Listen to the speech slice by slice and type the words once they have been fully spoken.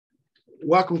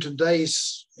Welcome to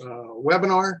today's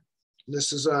webinar.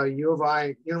 This is a U of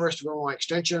I, University of Illinois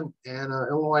Extension and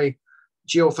Illinois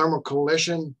Geothermal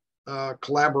Coalition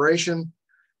collaboration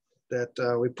that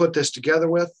we put this together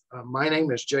with. My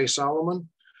name is Jay Solomon.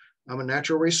 I'm a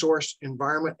natural resource,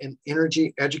 environment, and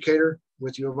energy educator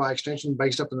with U of I Extension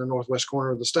based up in the northwest corner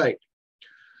of the state.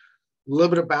 A little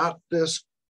bit about this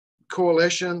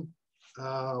coalition.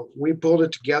 We pulled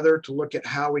it together to look at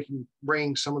how we can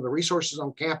bring some of the resources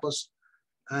on campus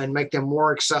and make them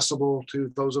more accessible to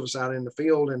those of us out in the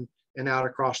field and out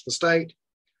across the state.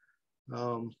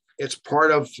 It's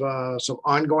part of some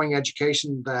ongoing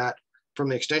education that from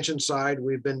the extension side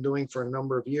we've been doing for a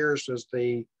number of years as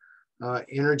the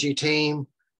energy team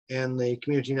and the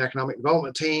community and economic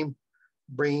development team,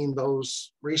 bringing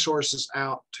those resources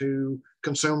out to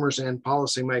consumers and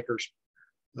policymakers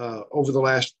over the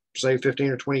last, say, 15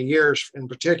 or 20 years in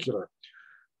particular.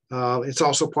 It's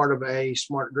also part of a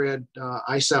smart grid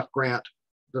ISEF grant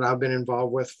that I've been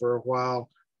involved with for a while,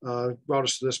 brought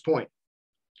us to this point.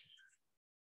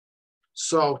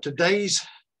 So today's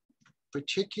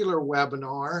particular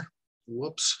webinar,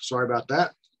 whoops, sorry about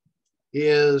that,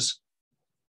 is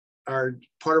our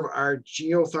part of our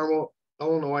Geothermal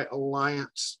Illinois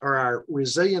Alliance, or our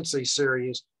Resiliency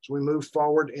series. So we move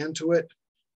forward into it,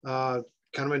 kind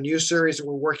of a new series that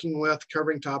we're working with,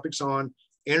 covering topics on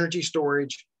energy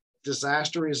storage,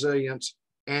 disaster resilience,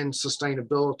 and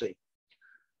sustainability.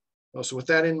 So with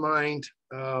that in mind,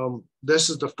 this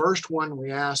is the first one.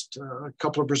 We asked a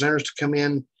couple of presenters to come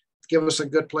in, give us a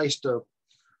good place to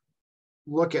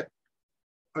look at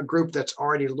a group that's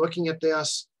already looking at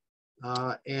this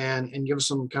and give us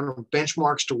some kind of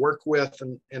benchmarks to work with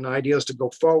and ideas to go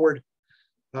forward.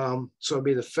 So it'd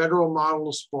be the federal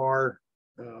models for,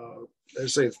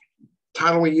 let's say,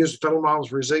 title we use, federal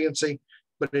models resiliency,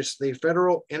 but it's the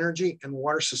federal energy and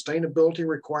water sustainability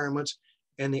requirements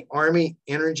and the Army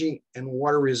energy and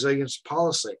water resilience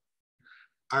policy.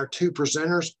 Our two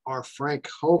presenters are Frank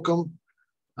Holcomb,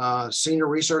 senior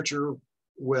researcher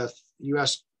with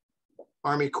U.S.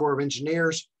 Army Corps of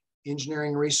Engineers,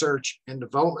 Engineering Research and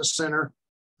Development Center,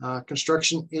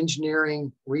 Construction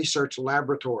Engineering Research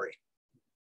Laboratory.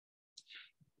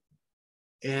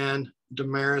 And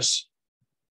Damarys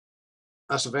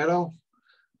Acevedo,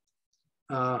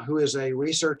 who is a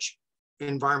research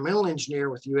environmental engineer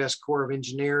with U.S. Corps of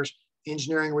Engineers,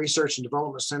 Engineering Research and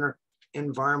Development Center,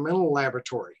 Environmental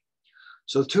Laboratory.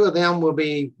 So the two of them will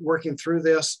be working through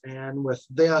this, and with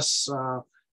this,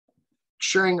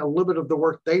 sharing a little bit of the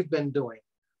work they've been doing.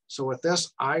 So with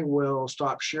this, I will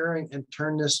stop sharing and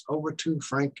turn this over to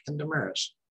Frank and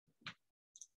Damarys.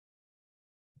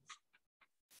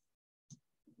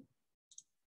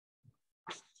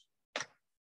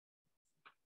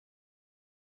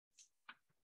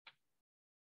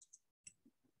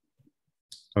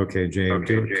 Okay, Jay.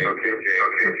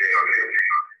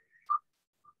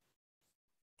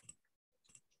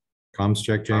 Comms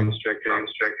check, James. The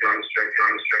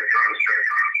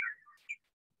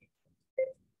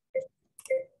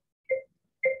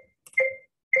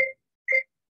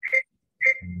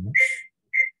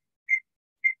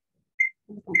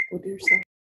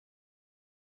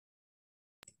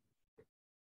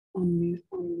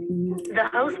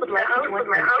host would like to join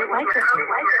your microphone.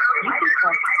 You can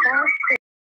press star.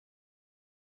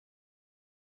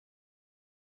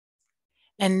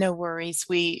 And no worries,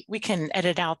 we can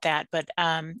edit out that, but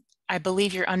I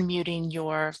believe you're unmuting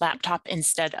your laptop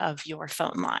instead of your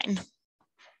phone line.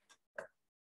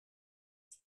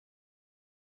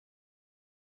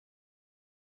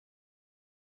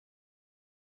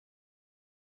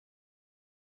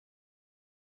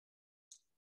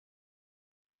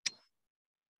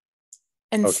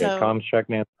 And okay, so, comms check,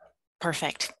 Nancy.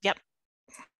 Perfect, yep.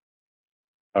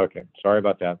 Okay, sorry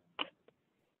about that.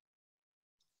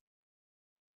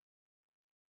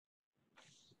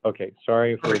 Okay,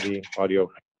 sorry for the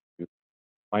audio.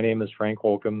 My name is Frank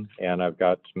Holcomb, and I've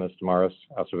got Ms. Damarys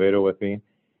Acevedo with me.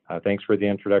 Thanks for the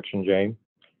introduction, Jay.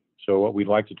 So what we'd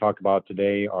like to talk about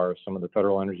today are some of the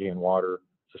federal energy and water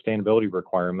sustainability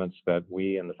requirements that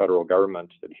we and the federal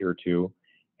government adhere to.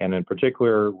 And in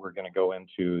particular, we're going to go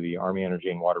into the Army Energy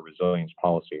and Water Resilience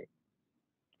Policy.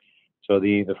 So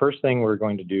the first thing we're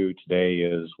going to do today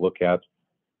is look at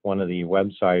one of the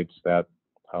websites that,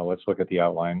 let's look at the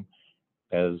outline.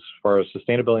 As far as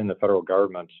sustainability in the federal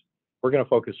government, we're going to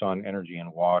focus on energy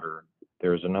and water.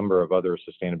 There's a number of other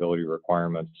sustainability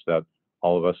requirements that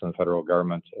all of us in the federal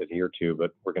government adhere to,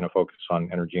 but we're going to focus on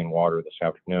energy and water this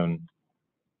afternoon.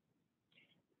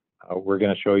 We're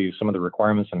going to show you some of the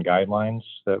requirements and guidelines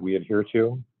that we adhere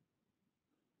to.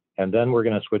 And then we're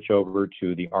going to switch over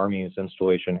to the Army's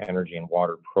Installation Energy and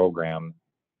Water Program,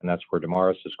 and that's where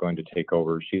Damarys is going to take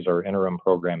over. She's our interim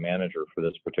program manager for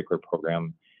this particular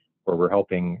program, where we're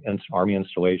helping Army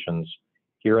installations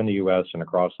here in the US and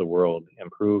across the world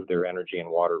improve their energy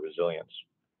and water resilience.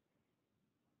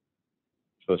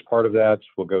 So as part of that,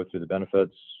 we'll go through the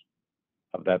benefits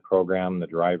of that program, the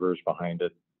drivers behind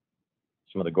it,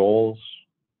 some of the goals,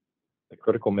 the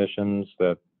critical missions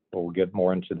that we'll get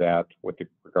more into that with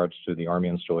regards to the Army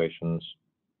installations,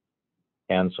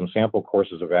 and some sample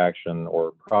courses of action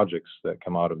or projects that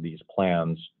come out of these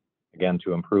plans, again,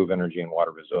 to improve energy and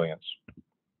water resilience.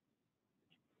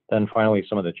 Then finally,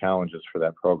 some of the challenges for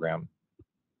that program.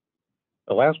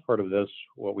 The last part of this,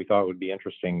 what we thought would be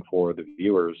interesting for the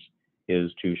viewers,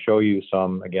 is to show you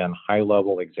some, again,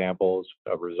 high-level examples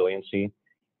of resiliency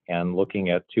and looking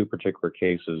at two particular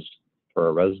cases for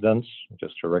a residence,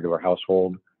 just a regular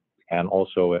household, and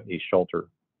also a shelter,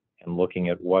 and looking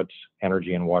at what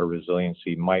energy and water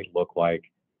resiliency might look like,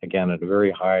 again, at a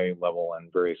very high level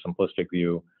and very simplistic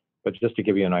view, but just to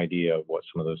give you an idea of what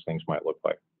some of those things might look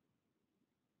like.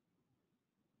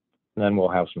 And then we'll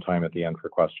have some time at the end for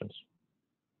questions.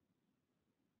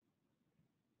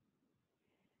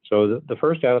 So the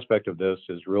first aspect of this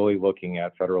is really looking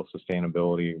at federal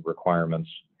sustainability requirements.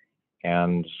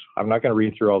 And I'm not going to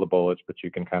read through all the bullets, but you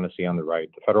can kind of see on the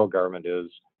right, the federal government is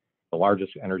the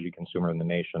largest energy consumer in the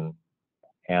nation.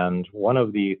 And one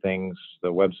of the things,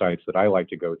 the websites that I like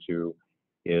to go to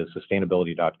is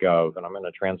sustainability.gov, and I'm going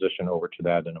to transition over to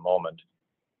that in a moment.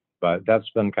 But that's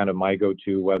been kind of my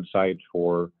go-to website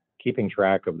for keeping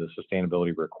track of the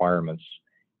sustainability requirements.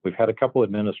 We've had a couple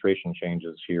administration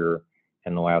changes here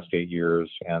in the last 8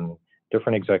 years, and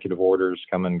different executive orders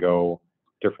come and go.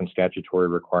 Different statutory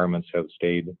requirements have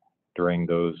stayed during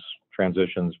those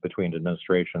transitions between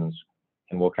administrations,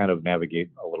 and we'll kind of navigate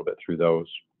a little bit through those.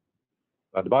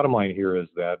 The bottom line here is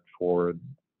that for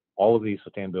all of these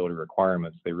sustainability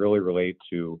requirements, they really relate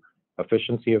to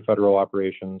efficiency of federal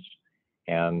operations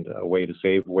and a way to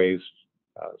save waste,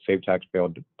 save taxpayer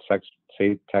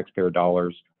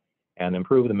dollars, and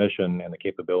improve the mission and the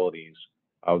capabilities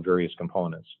of various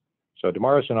components. So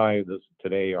Damarys and I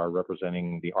today are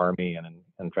representing the Army and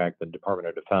in fact the Department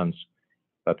of Defense,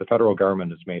 but the federal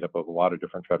government is made up of a lot of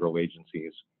different federal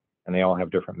agencies, and they all have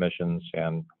different missions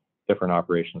and different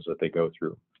operations that they go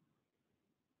through.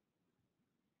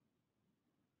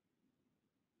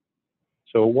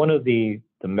 So one of the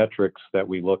metrics that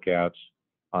we look at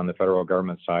on the federal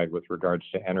government side with regards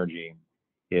to energy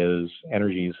is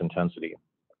energy use intensity.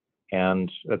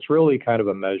 And that's really kind of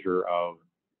a measure of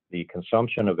the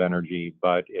consumption of energy,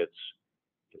 but it's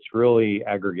really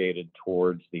aggregated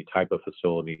towards the type of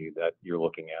facility that you're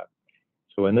looking at.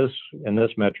 So in this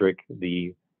metric,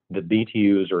 the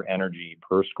BTUs or energy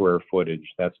per square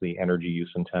footage, that's the energy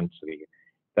use intensity.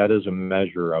 That is a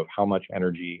measure of how much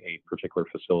energy a particular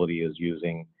facility is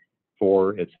using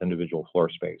for its individual floor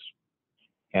space.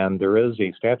 And there is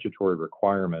a statutory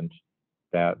requirement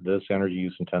that this energy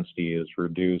use intensity is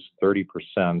reduced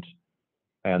 30%,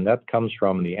 and that comes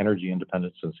from the Energy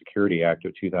Independence and Security Act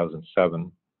of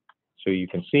 2007. So you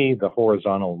can see the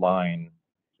horizontal line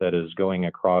that is going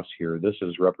across here. This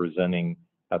is representing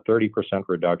a 30%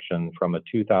 reduction from a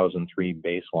 2003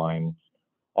 baseline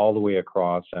all the way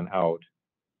across and out.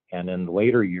 And in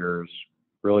later years,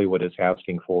 really what it's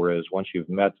asking for is once you've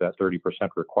met that 30%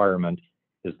 requirement,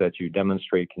 is that you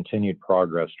demonstrate continued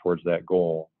progress towards that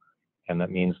goal. And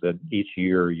that means that each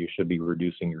year you should be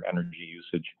reducing your energy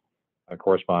usage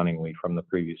correspondingly from the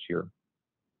previous year.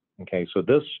 Okay, so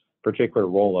this particular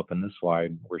roll-up in this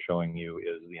slide we're showing you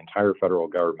is the entire federal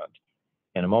government.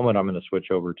 In a moment, I'm going to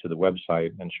switch over to the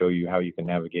website and show you how you can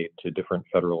navigate to different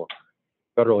federal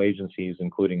agencies,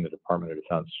 including the Department of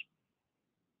Defense.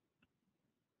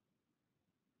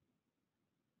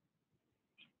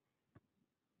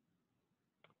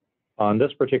 On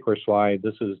this particular slide,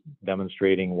 this is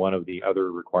demonstrating one of the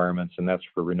other requirements, and that's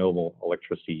for renewable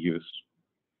electricity use.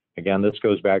 Again, this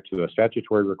goes back to a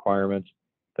statutory requirement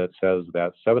that says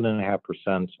that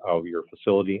 7.5% of your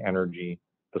facility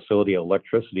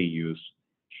electricity use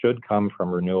should come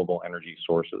from renewable energy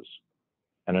sources.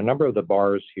 And a number of the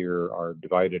bars here are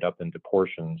divided up into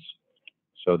portions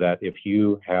so that if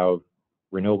you have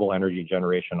renewable energy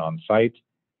generation on site,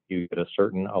 you get a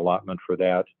certain allotment for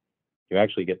that. You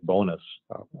actually get bonus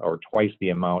or twice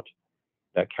the amount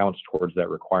that counts towards that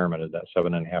requirement of that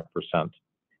 7.5%.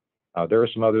 There are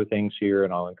some other things here,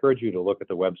 and I'll encourage you to look at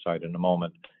the website in a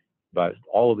moment, but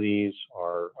all of these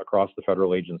are across the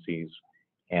federal agencies,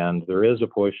 and there is a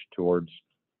push towards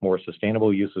more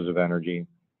sustainable uses of energy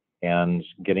and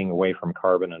getting away from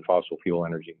carbon and fossil fuel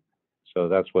energy. So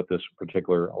that's what this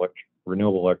particular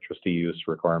renewable electricity use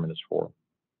requirement is for.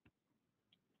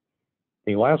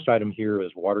 The last item here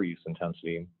is water use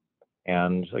intensity.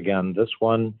 And again, this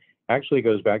one actually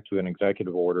goes back to an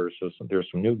executive order. So there's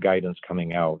some new guidance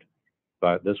coming out,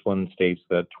 but this one states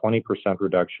that 20%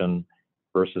 reduction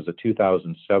versus a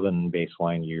 2007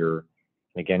 baseline year.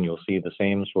 And again, you'll see the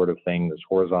same sort of thing, this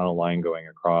horizontal line going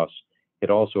across. It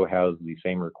also has the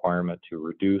same requirement to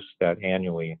reduce that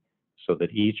annually so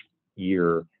that each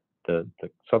year, the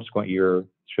subsequent year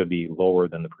should be lower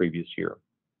than the previous year.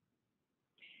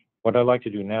 What I'd like to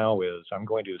do now is I'm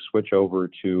going to switch over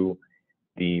to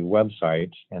the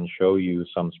website and show you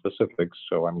some specifics.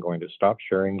 So I'm going to stop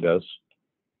sharing this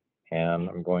and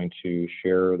I'm going to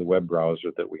share the web browser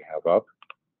that we have up.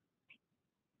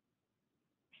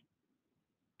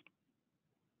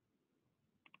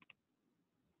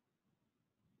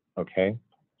 Okay,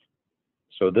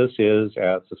 so this is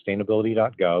at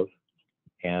sustainability.gov,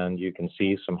 and you can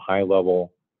see some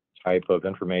high-level type of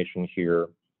information here.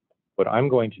 What I'm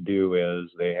going to do is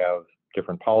they have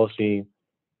different policy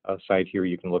site here.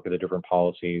 You can look at the different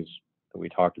policies that we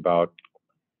talked about,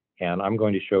 and I'm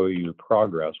going to show you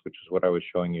progress, which is what I was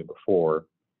showing you before.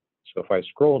 So if I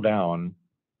scroll down,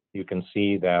 you can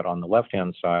see that on the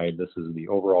left-hand side, this is the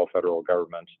overall federal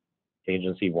government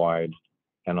agency-wide.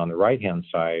 And on the right-hand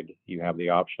side, you have the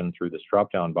option through this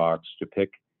drop-down box to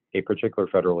pick a particular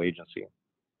federal agency.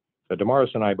 So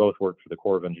Damarys and I both work for the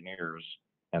Corps of Engineers,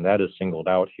 and that is singled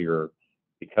out here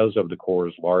because of the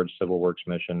Corps' large civil works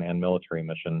mission and military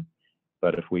mission.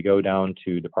 But if we go down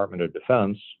to Department of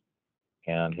Defense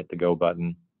and hit the Go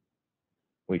button,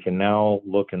 we can now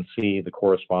look and see the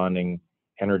corresponding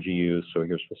energy use. So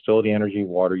here's facility energy,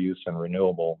 water use, and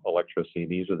renewable electricity.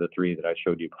 These are the three that I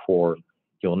showed you before.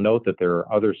 You'll note that there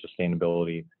are other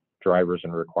sustainability drivers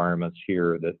and requirements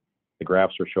here that the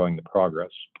graphs are showing the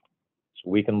progress. So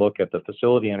we can look at the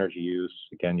facility energy use.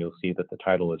 Again, you'll see that the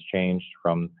title has changed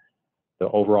from the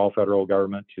overall federal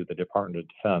government to the Department of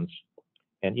Defense.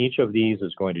 And each of these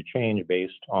is going to change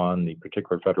based on the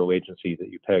particular federal agency that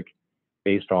you pick,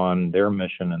 based on their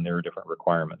mission and their different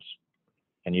requirements.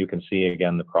 And you can see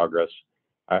again the progress.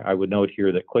 I would note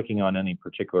here that clicking on any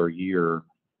particular year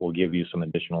will give you some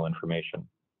additional information.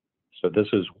 So this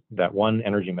is that one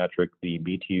energy metric, the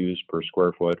BTUs per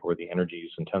square foot, or the energy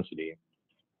use intensity.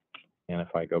 And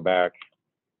if I go back,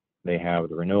 they have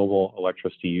the renewable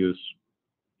electricity use.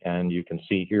 And you can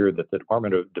see here that the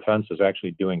Department of Defense is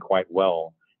actually doing quite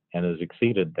well and has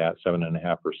exceeded that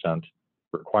 7.5%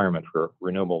 requirement for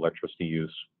renewable electricity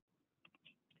use.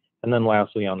 And then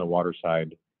lastly, on the water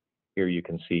side, here you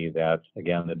can see that,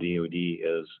 again, the DoD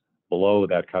is below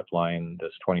that cut line,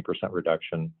 this 20%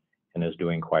 reduction, and is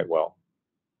doing quite well.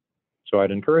 So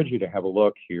I'd encourage you to have a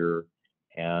look here,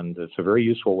 and it's a very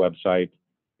useful website.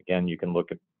 Again, you can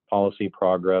look at policy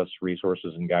progress,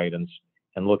 resources, and guidance,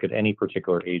 and look at any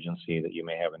particular agency that you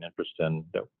may have an interest in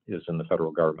that is in the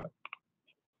federal government.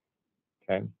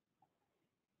 Okay.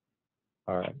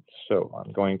 All right, so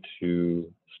I'm going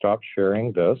to stop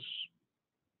sharing this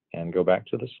and go back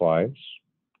to the slides.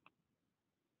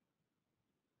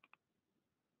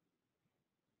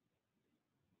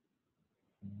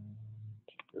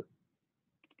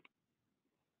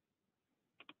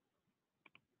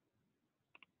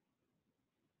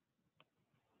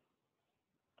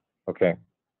 Okay,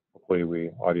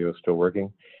 hopefully audio is still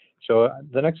working. So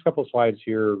the next couple of slides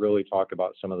here really talk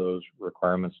about some of those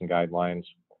requirements and guidelines.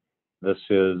 This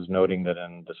is noting that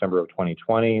in December of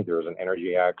 2020, there was an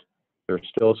Energy Act. There's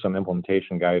still some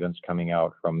implementation guidance coming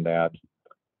out from that.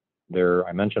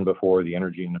 I mentioned before the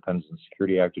Energy Independence and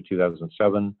Security Act of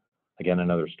 2007, again,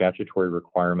 another statutory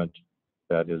requirement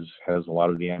that has a lot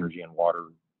of the energy and water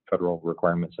federal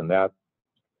requirements in that.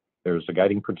 There's the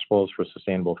guiding principles for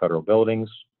sustainable federal buildings.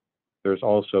 There's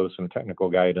also some technical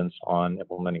guidance on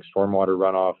implementing stormwater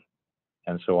runoff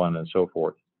and so on and so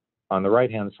forth. On the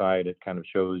right-hand side, it kind of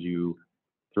shows you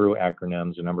through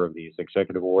acronyms a number of these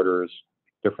executive orders,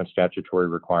 different statutory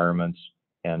requirements,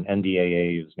 and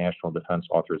NDAA's National Defense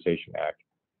Authorization Act.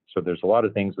 So there's a lot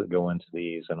of things that go into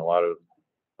these and a lot of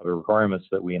other requirements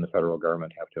that we in the federal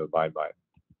government have to abide by.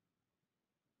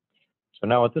 So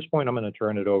now at this point, I'm going to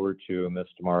turn it over to Ms.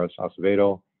 Damarys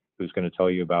Acevedo, who's going to tell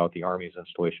you about the Army's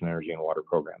Installation Energy and Water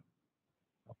Program.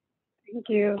 Thank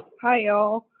you. Hi,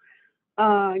 y'all.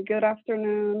 Good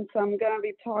afternoon. So I'm going to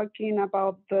be talking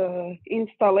about the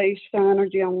Installation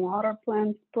Energy and Water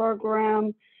Plans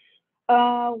Program,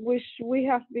 which we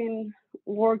have been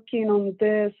working on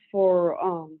this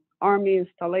for Army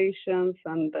installations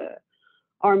and the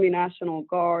Army National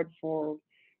Guard for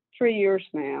 3 years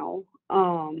now.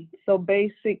 So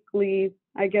basically,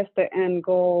 I guess the end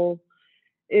goal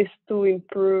is to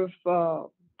improve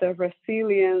the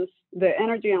resilience, the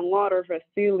energy and water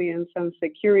resilience and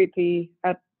security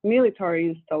at military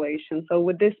installations. So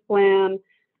with this plan,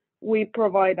 we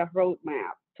provide a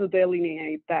roadmap to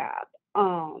delineate that.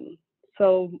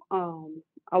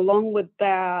 Along with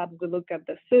that, we look at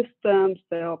the systems,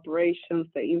 the operations,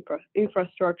 the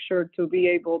infrastructure to be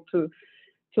able to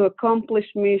accomplish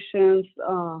missions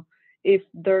if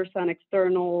there's an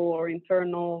external or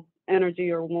internal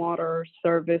energy or water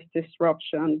service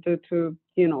disruption due to,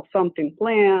 something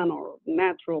planned or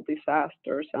natural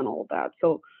disasters and all that.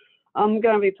 So I'm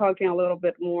going to be talking a little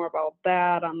bit more about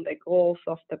that and the goals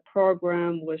of the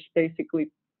program, which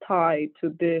basically tie to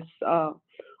this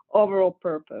overall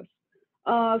purpose.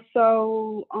 Like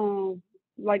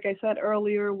I said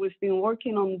earlier, we've been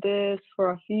working on this for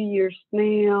a few years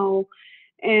now,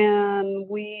 and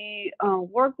we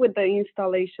work with the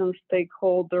installation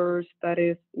stakeholders, that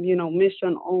is,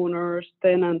 mission owners,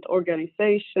 tenant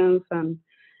organizations, and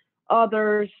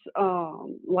others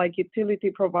like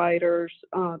utility providers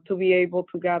to be able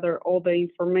to gather all the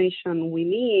information we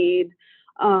need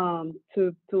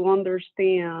to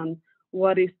understand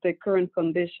what is the current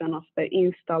condition of the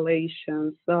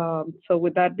installations. So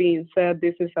with that being said,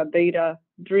 this is a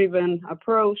data-driven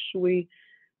approach. We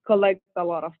collect a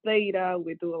lot of data.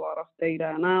 We do a lot of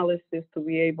data analysis to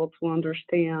be able to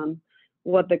understand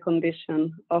what the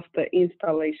condition of the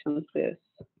installations is.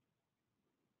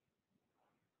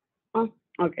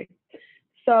 Okay,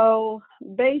 so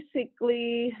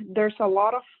basically, there's a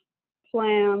lot of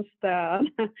plans that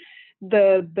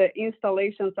the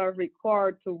installations are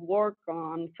required to work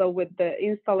on. So with the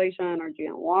installation energy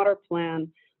and water plan,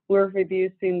 we're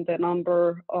reducing the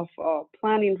number of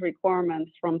planning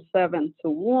requirements from 7 to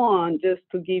 1, just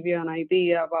to give you an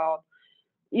idea about,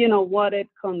 what it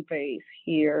conveys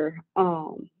here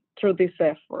through this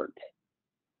effort.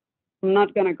 I'm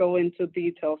not going to go into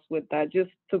details with that,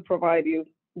 just to provide you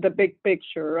the big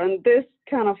picture. And this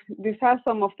has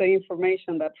some of the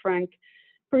information that Frank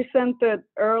presented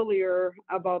earlier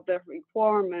about the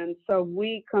requirements. So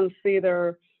we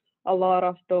consider a lot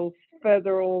of those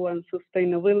federal and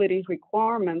sustainability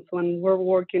requirements when we're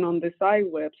working on the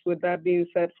IWIPs. With that being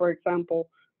said, for example,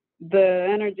 the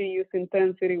energy use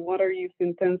intensity, water use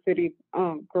intensity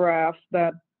graphs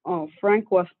that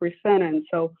Frank was presenting.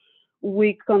 So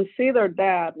we consider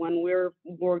that when we're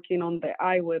working on the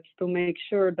IWIPs to make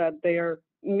sure that they are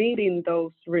meeting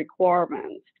those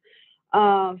requirements.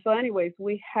 So anyways,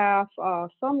 we have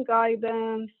some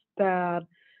guidance that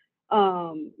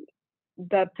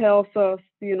tells us,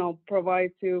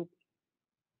 provides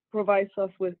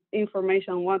us with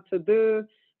information on what to do.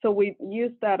 So we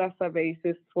use that as a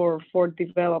basis for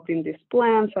developing these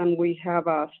plans, and we have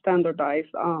a standardized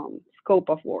scope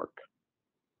of work.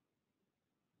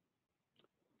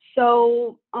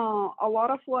 So a lot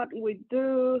of what we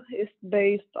do is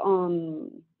based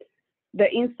on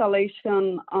the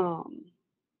installation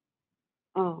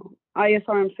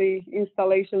ISRMC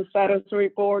installation status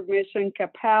report, mission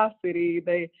capacity.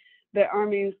 The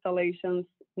Army installations,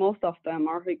 most of them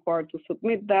are required to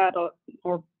submit that,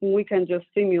 or we can just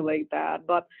simulate that.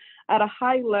 But at a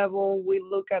high level, we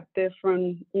look at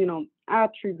different,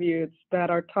 attributes that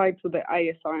are tied to the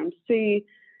ISRMC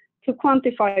to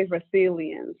quantify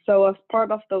resilience. So as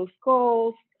part of those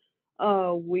goals,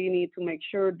 we need to make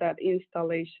sure that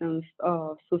installations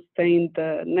sustain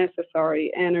the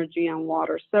necessary energy and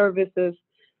water services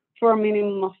for a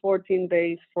minimum of 14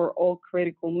 days for all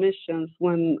critical missions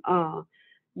when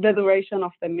the duration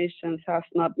of the missions has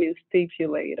not been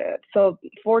stipulated. So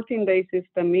 14 days is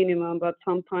the minimum, but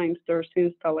sometimes there's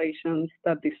installations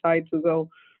that decide to go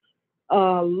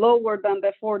lower than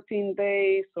the 14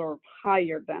 days or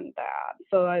higher than that.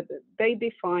 So they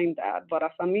define that, but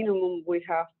as a minimum, we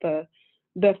have the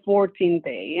 14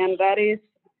 day. And that is,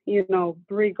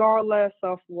 regardless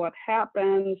of what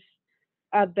happens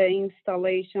at the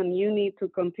installation, you need to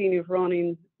continue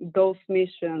running those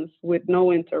missions with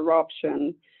no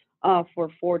interruption for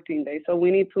 14 days. So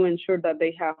we need to ensure that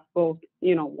they have both,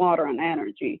 water and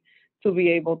energy to be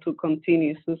able to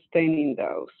continue sustaining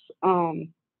those.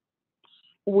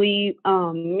 We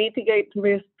mitigate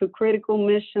risk to critical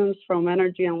missions from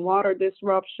energy and water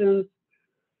disruptions.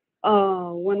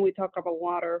 When we talk about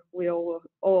water, we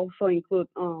also include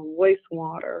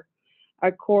wastewater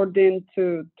according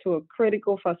to a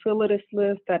critical facilities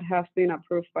list that has been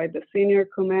approved by the senior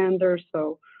commander.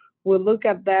 So we'll look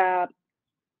at that.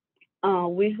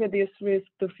 We reduce risk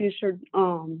to future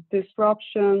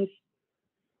disruptions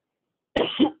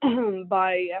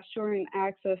by assuring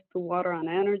access to water and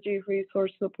energy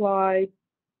resource supply.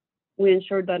 We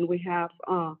ensure that we have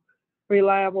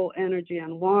reliable energy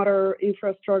and water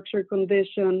infrastructure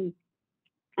condition,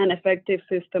 and effective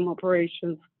system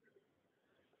operations.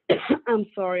 I'm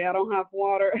sorry, I don't have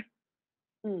water.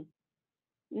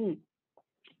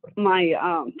 My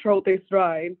throat is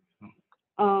dry.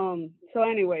 So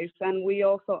anyways, and we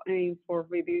also aim for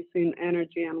reducing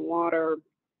energy and water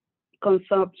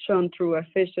consumption through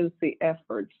efficiency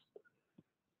efforts.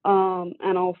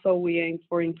 And also we aim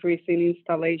for increasing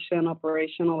installation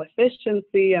operational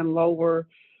efficiency and lower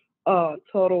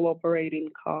total operating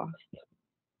costs.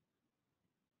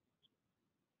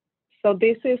 So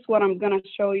this is what I'm going to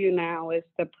show you now is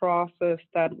the process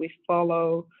that we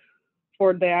follow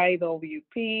for the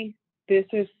IWP. This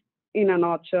is in a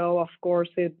nutshell. Of course,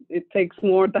 it takes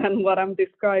more than what I'm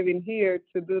describing here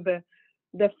to do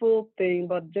the full thing,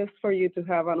 but just for you to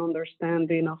have an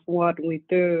understanding of what we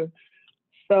do.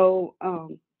 So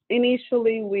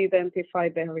initially, we identify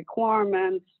the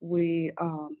requirements. We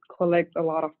collect a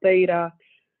lot of data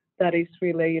that is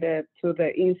related to the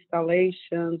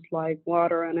installations like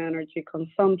water and energy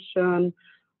consumption,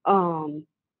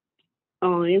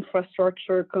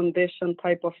 infrastructure condition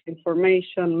type of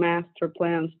information, master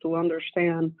plans to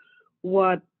understand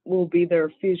what will be their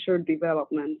future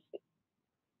developments.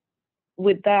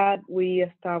 With that, we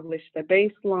establish the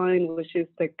baseline, which is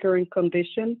the current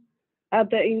condition at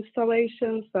the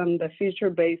installations, and the future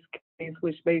base case,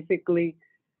 which basically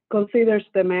considers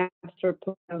the master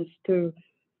plans to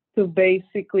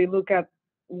basically look at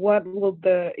what will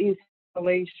the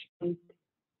installation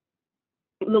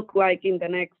look like in the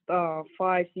next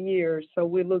 5 years. So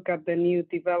we look at the new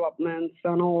developments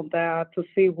and all that to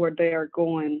see where they are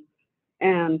going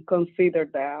and consider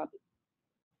that.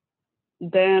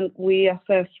 Then we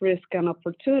assess risk and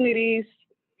opportunities.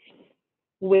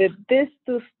 With these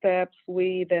two steps,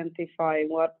 we identify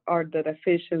what are the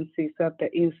deficiencies at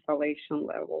the installation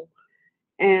level.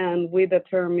 And we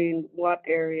determine what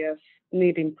areas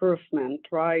need improvement,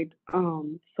 right?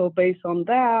 So based on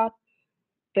that,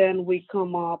 then we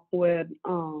come up with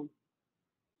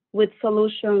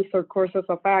solutions or courses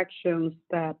of actions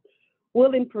that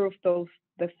will improve those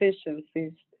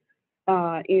deficiencies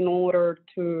in order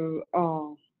to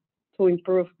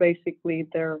improve basically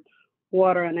their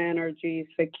water and energy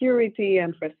security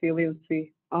and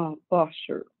resiliency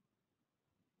posture.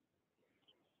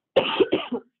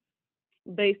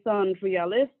 Based on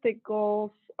realistic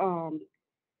goals,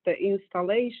 the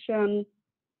installation,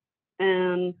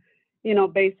 and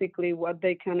basically what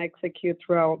they can execute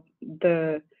throughout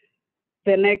the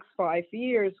next 5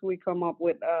 years, we come up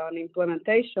with an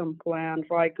implementation plan,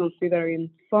 right? Considering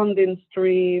funding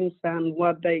streams and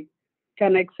what they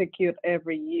can execute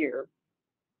every year.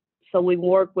 So we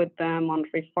work with them on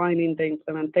refining the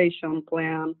implementation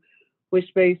plan,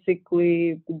 which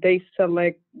basically they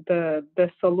select the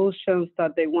solutions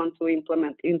that they want to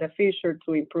implement in the future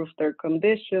to improve their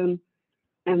condition,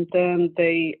 and then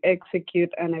they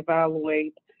execute and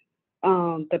evaluate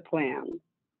the plan.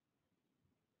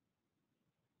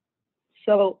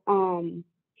 So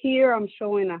here I'm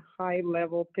showing a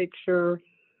high-level picture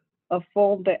of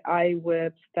all the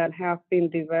IWIPs that have been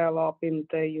developed in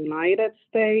the United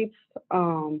States.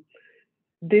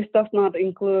 This does not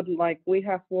include, like, we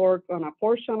have worked on a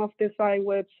portion of this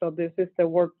IWIP, so this is the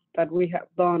work that we have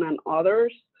done and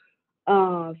others.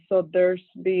 So there's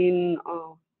been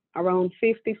around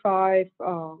 55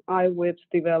 IWIPs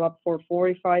developed for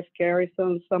 45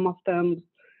 garrisons. Some of them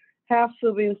have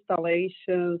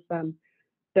sub-installations, and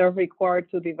they're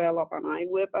required to develop an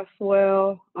IWIP as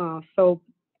well. So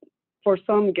for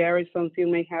some garrisons, you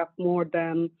may have more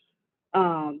than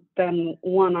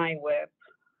one IWIP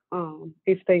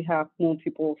if they have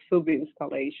multiple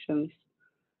sub-installations.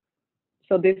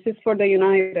 So this is for the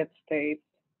United States.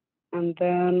 And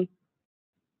then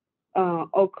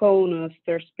Oconus,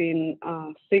 there's been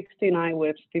 16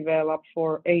 IWIPs developed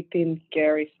for 18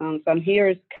 garrisons. And here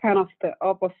is kind of the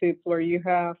opposite, where you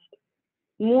have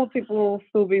multiple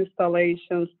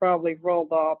sub-installations probably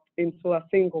rolled up into a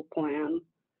single plan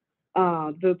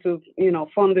due to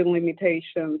funding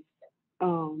limitations.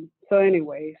 So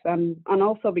anyways, and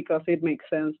also because it makes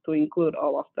sense to include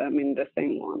all of them in the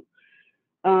same one.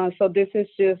 So this is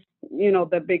just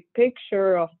the big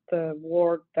picture of the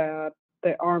work that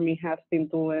the Army has been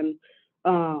doing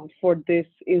for this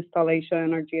installation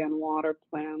energy and water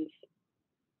plans.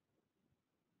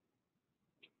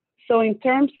 So in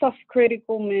terms of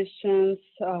critical missions,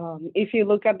 if you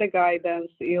look at the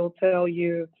guidance, it'll tell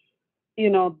you,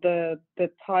 the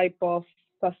type of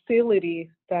facilities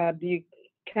that you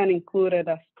can include it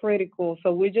as critical.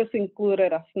 So we just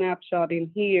included a snapshot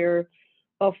in here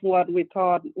of what we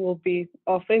thought will be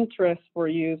of interest for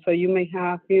you. So you may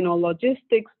have,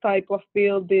 logistics type of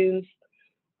buildings,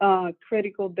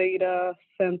 critical data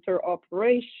center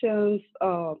operations,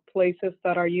 places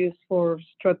that are used for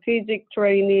strategic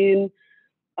training,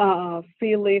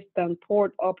 sea lift and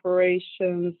port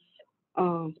operations,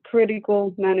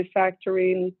 critical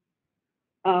manufacturing,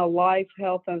 life,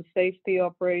 health, and safety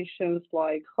operations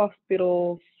like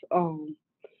hospitals,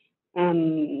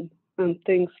 and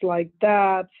things like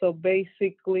that. So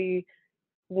basically,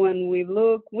 when we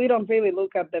look, we don't really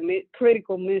look at the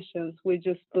critical missions, we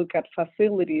just look at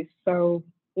facilities. So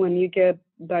when you get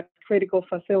that critical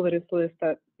facilities list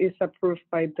that is approved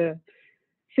by the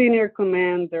senior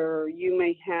commander, you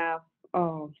may have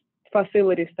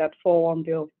facilities that fall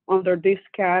under these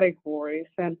categories.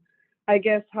 And I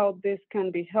guess how this can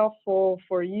be helpful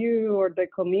for you or the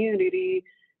community,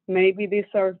 maybe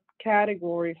these are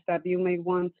categories that you may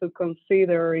want to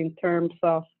consider in terms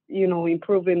of,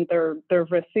 improving their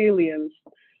resilience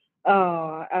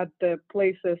at the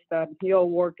places that you'll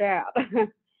work at.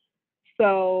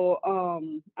 So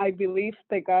I believe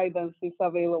the guidance is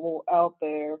available out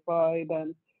there, right?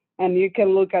 And you can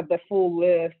look at the full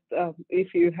list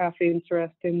if you have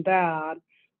interest in that,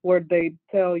 where they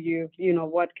tell you,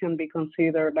 what can be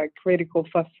considered like critical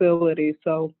facilities.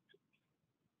 So,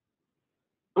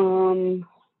 so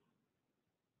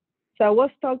I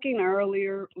was talking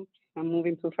earlier, oops, I'm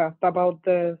moving too fast, about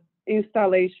the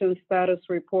installation status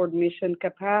report mission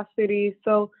capacity.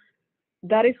 So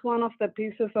that is one of the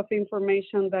pieces of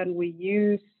information that we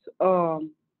use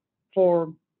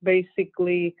for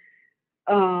basically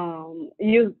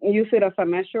use it as a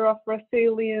measure of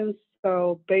resilience.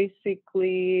 So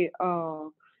basically,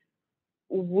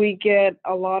 we get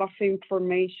a lot of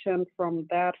information from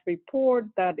that report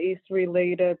that is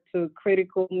related to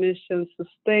critical mission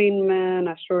sustainment,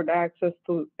 assured access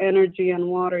to energy and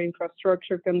water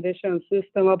infrastructure conditions,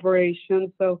 system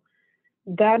operations. So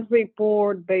that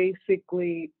report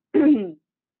basically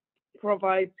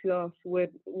provides us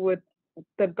with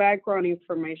the background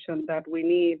information that we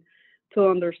need to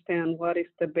understand what is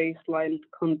the baseline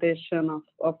condition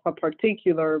of a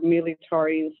particular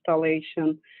military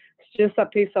installation. It's just a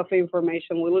piece of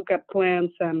information. We look at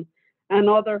plans and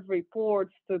other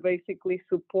reports to basically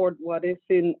support what is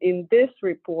in this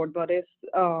report, but it's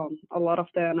a lot of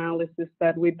the analysis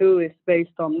that we do is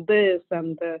based on this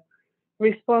and the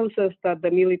responses that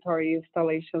the military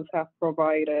installations have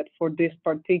provided for this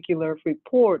particular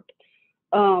report.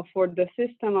 For the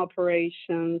system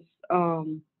operations,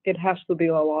 it has to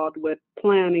deal a lot with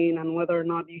planning and whether or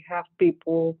not you have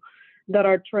people that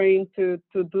are trained to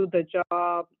do the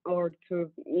job or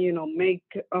to, make,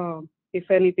 if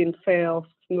anything fails,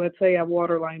 let's say a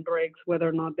water line breaks, whether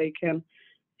or not they can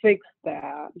fix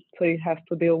that. So it has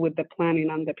to deal with the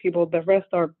planning and the people. The rest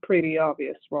are pretty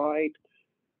obvious, right?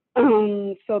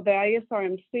 So the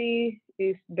ISRMC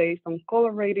is based on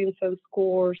color ratings and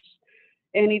scores.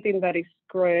 Anything that is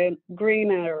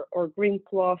green or green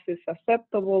plus is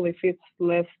acceptable. If it's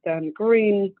less than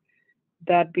green,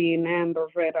 that being amber,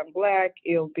 red, and black,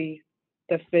 it'll be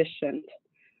deficient.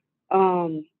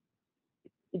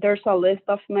 There's a list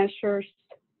of measures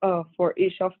for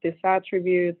each of these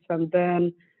attributes, and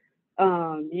then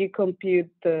you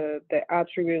compute the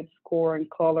attribute score and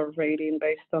color rating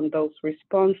based on those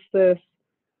responses.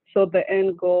 So the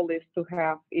end goal is to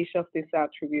have each of these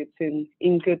attributes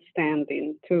in good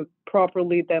standing to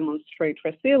properly demonstrate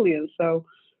resilience. So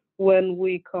when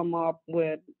we come up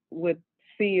with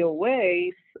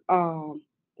COAs,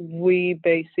 we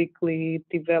basically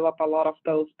develop a lot of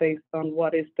those based on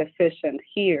what is deficient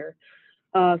here.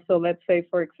 So let's say,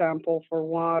 for example, for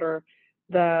water,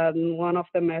 that one of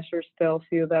the measures tells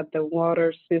you that the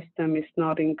water system is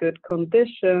not in good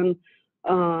condition.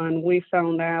 And we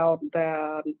found out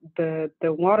that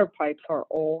the water pipes are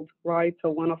old, right?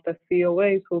 So one of the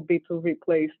COAs will be to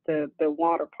replace the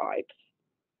water pipes.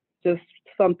 Just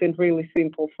something really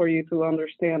simple for you to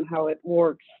understand how it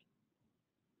works.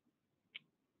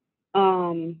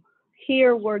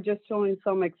 Here we're just showing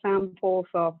some examples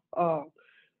of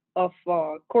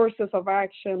courses of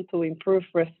action to improve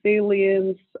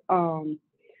resilience. I'm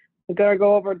gonna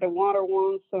go over the water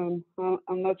ones, and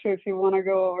I'm not sure if you want to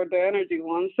go over the energy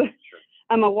ones. Sure.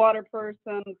 I'm a water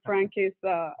person. Frank is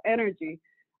energy.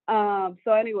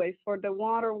 So anyways, for the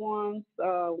water ones,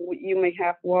 you may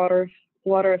have water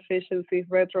efficiency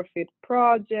retrofit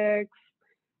projects.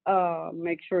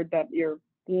 Make sure that your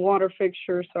water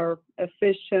fixtures are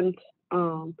efficient.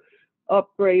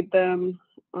 Upgrade them.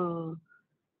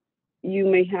 you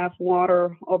may have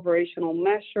water operational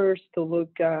measures to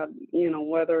look at,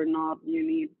 whether or not you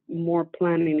need more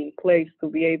planning in place to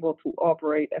be able to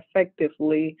operate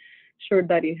effectively. Sure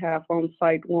that you have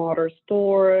on-site water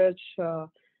storage,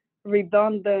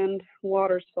 redundant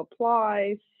water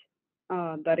supplies,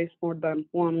 that is more than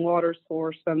one water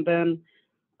source. And then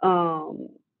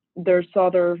there's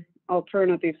other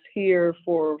alternatives here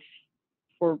for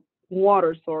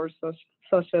water sources,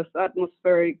 such as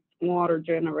atmospheric water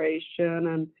generation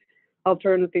and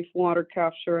alternative water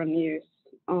capture and use.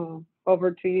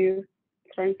 Over to you,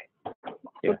 Frank.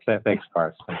 Yes, thanks,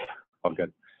 Paris. All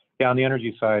good. Yeah, on the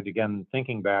energy side, again,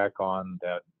 thinking back on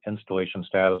that installation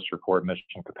status report,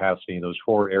 mission capacity, those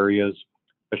 4 areas,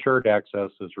 assured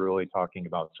access is really talking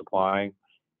about supply.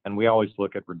 And we always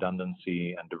look at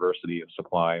redundancy and diversity of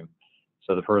supply.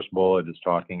 So the first bullet is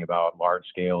talking about large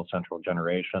scale central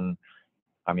generation.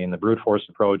 I mean, the brute force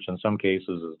approach in some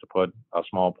cases is to put a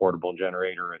small portable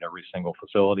generator at every single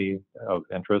facility of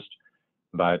interest.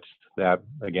 But that,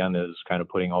 again, is kind of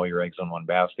putting all your eggs in one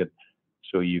basket.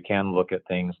 So you can look at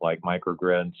things like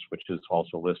microgrids, which is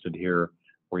also listed here,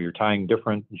 where you're tying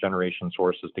different generation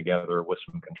sources together with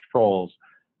some controls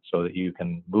so that you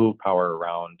can move power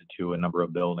around to a number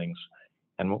of buildings.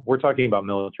 And we're talking about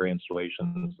military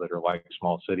installations that are like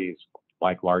small cities,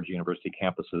 like large university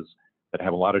campuses that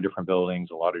have a lot of different buildings,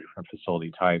 a lot of different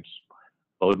facility types.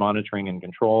 Load monitoring and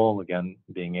control, again,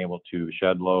 being able to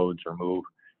shed loads or move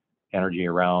energy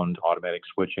around, automatic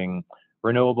switching.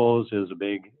 Renewables is a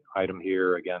big item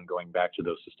here, again, going back to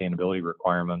those sustainability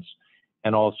requirements,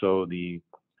 and also the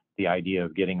idea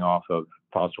of getting off of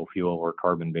fossil fuel or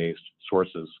carbon-based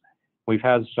sources. We've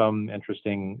had some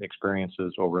interesting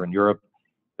experiences over in Europe.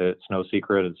 It's no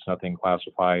secret, it's nothing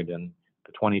classified. In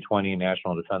the 2020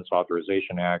 National Defense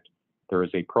Authorization Act, there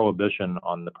is a prohibition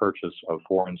on the purchase of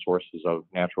foreign sources of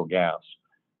natural gas.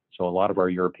 So a lot of our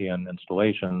European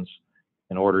installations,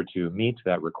 in order to meet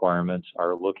that requirement,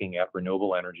 are looking at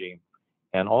renewable energy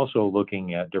and also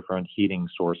looking at different heating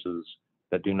sources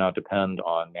that do not depend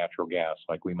on natural gas,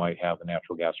 like we might have a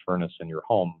natural gas furnace in your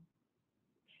home.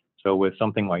 So with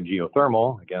something like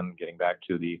geothermal, again, getting back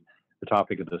to the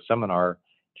topic of the seminar,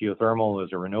 geothermal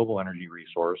is a renewable energy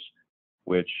resource,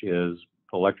 which is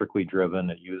electrically driven.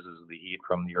 It uses the heat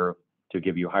from the earth to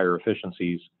give you higher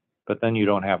efficiencies, but then you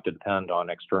don't have to depend on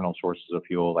external sources of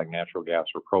fuel like natural gas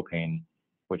or propane,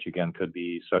 which again could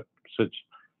be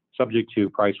subject to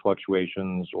price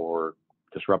fluctuations or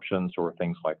disruptions or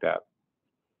things like that.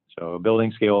 So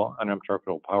building scale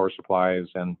uninterruptible power supplies,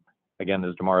 and again,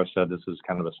 as Damarys said, this is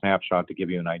kind of a snapshot to give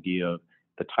you an idea of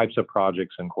the types of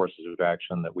projects and courses of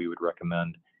action that we would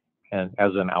recommend and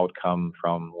as an outcome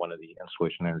from one of the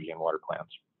installation energy and water plans.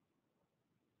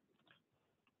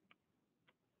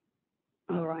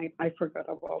 All right, I forgot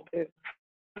about this.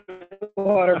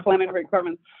 Water planning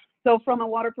requirements. So from a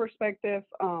water perspective,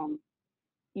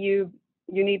 you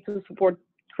need to support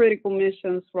critical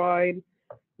missions, right?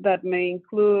 That may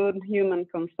include human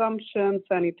consumption,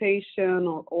 sanitation,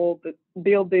 or all the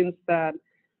buildings that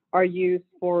are used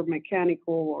for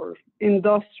mechanical or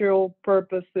industrial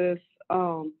purposes.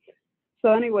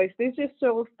 So anyways, this just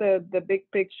shows the big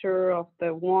picture of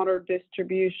the water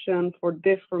distribution for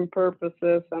different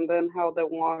purposes, and then how the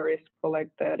water is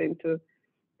collected into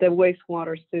the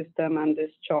wastewater system and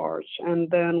discharge. And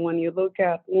then when you look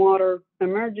at water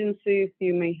emergencies,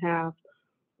 you may have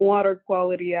water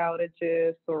quality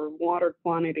outages or water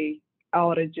quantity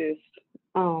outages.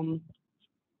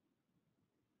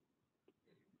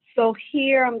 So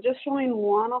here I'm just showing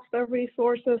one of the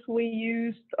resources we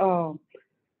used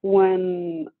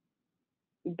when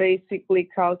basically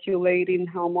calculating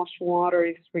how much water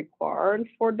is required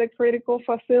for the critical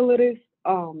facilities.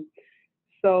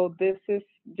 So this is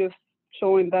just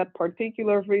showing that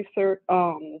particular research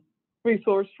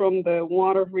resource from the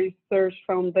Water Research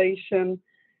Foundation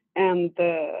and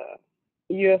the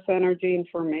U.S. Energy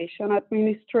Information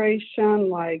Administration.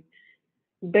 Like,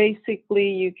 basically,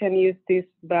 you can use these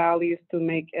values to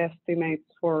make estimates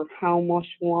for how much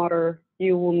water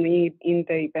you will need in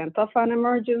the event of an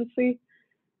emergency.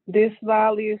 These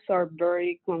values are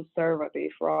very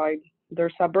conservative, right?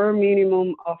 There's a bare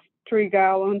minimum of 3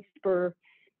 gallons per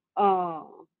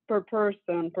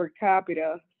person per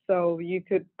capita. So you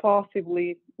could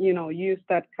possibly, use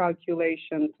that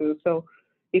calculation too. So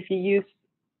if you use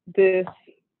this,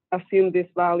 assume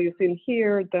these values in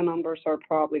here, the numbers are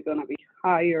probably going to be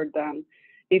higher than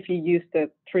if you use the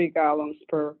 3 gallons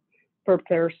per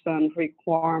person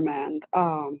requirement.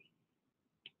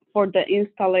 For the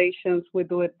installations, we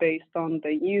do it based on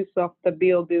the use of the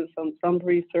buildings and some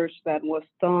research that was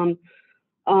done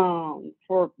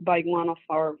by one of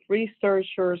our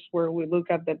researchers, where we look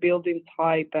at the building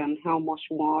type and how much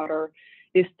water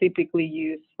is typically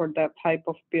used for that type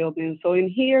of building. So in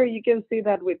here, you can see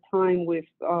that with time, we've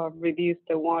reduced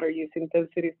the water use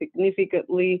intensity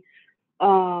significantly.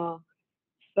 So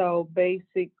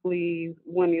basically,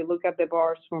 when you look at the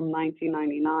bars from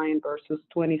 1999 versus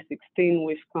 2016,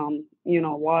 we've come,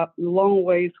 long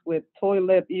ways with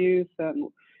toilet use and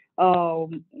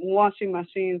washing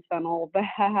machines and all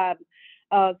that.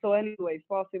 So anyways,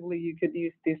 possibly you could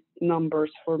use these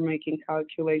numbers for making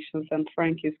calculations, and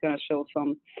Frank is going to show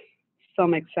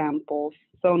some examples.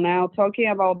 So now talking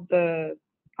about the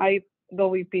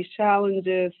IWP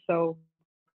challenges. So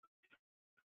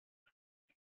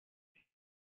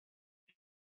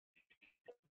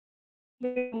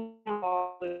and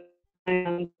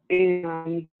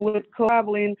with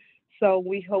traveling, so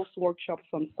we host workshops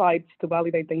on sites to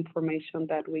validate the information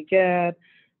that we get,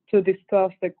 to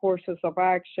discuss the courses of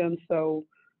action. So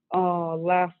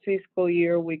last fiscal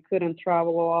year, we couldn't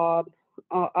travel a lot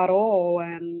at all,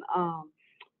 and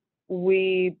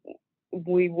we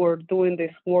were doing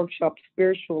these workshops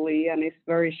virtually, and it's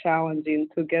very challenging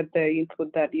to get the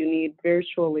input that you need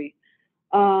virtually.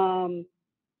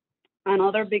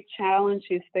 Another big challenge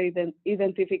is the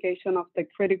identification of the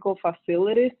critical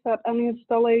facilities at an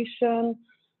installation.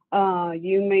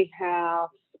 You may have,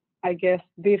 I guess,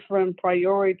 different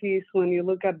priorities when you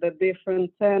look at the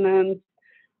different tenants.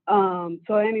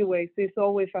 So anyways, it's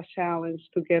always a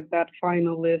challenge to get that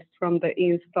final list from the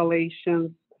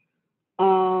installations.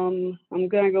 I'm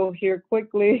gonna go here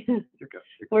quickly.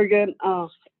 We're good.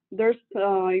 There's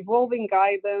evolving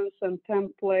guidance and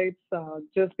templates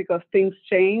just because things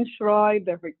change, right?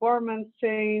 The requirements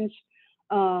change.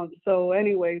 So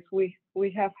anyways, we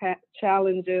have had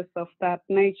challenges of that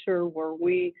nature where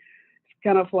it's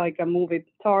kind of like a moving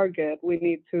target. We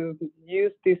need to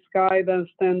use this guidance,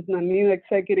 then a new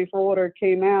executive order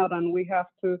came out and we have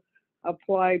to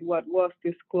apply what was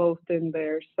disclosed in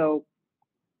there. So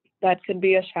that could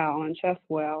be a challenge as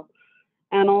well.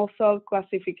 And also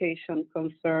classification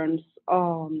concerns.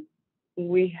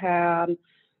 We had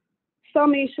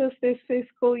some issues this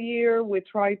fiscal year. We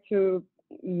tried to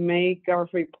make our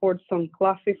reports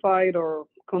unclassified or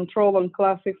control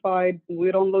unclassified.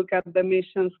 We don't look at the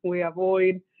emissions. We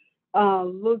avoid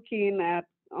looking at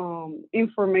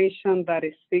information that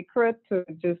is secret,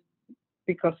 just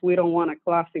because we don't want to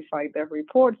classify the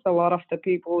reports. A lot of the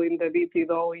people in the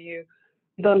DPW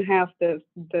don't have the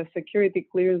security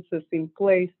clearances in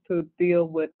place to deal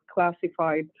with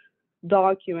classified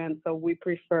documents, so we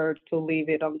prefer to leave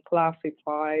it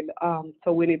unclassified.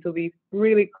 So we need to be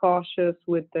really cautious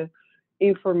with the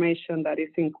information that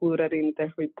is included in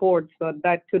the report. So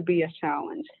that could be a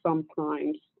challenge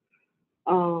sometimes.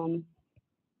 And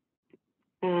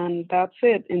that's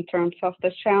it in terms of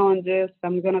the challenges.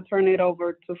 I'm going to turn it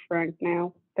over to Frank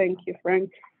now. Thank you,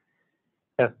 Frank.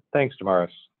 Yeah, thanks, Damarys.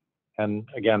 And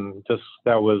again,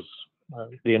 that was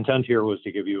the intent here was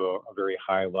to give you a very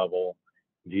high level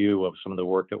view of some of the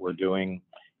work that we're doing.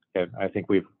 I think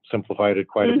we've simplified it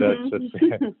quite a bit.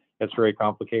 It's very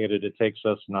complicated. It takes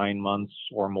us 9 months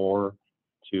or more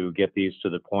to get these to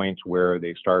the point where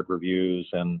they start reviews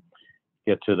and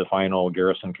get to the final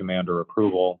garrison commander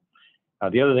approval.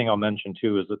 The other thing I'll mention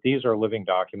too is that these are living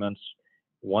documents.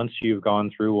 Once you've gone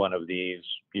through one of these,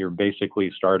 you're basically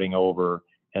starting over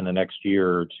in the next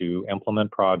year to implement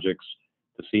projects,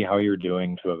 to see how you're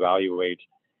doing, to evaluate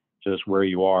just where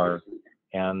you are.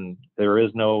 And there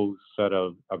is no set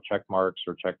of check marks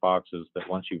or check boxes that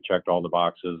once you've checked all the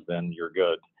boxes, then you're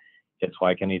good. It's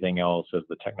like anything else. As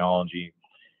the technology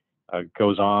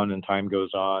goes on and time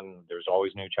goes on, there's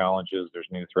always new challenges, there's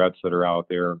new threats that are out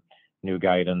there, new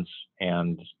guidance,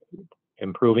 and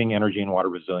improving energy and water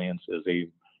resilience is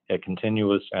a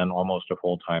continuous and almost a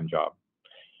full-time job.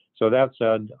 So that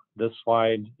said, this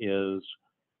slide is,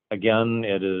 again,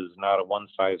 it is not a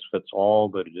one-size-fits-all,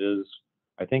 but it is,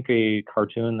 I think, a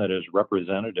cartoon that is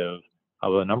representative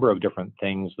of a number of different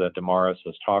things that Damarys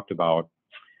has talked about.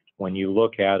 When you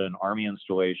look at an Army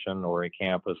installation or a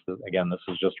campus, again, this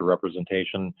is just a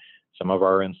representation. Some of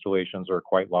our installations are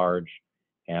quite large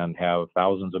and have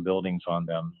thousands of buildings on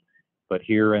them. But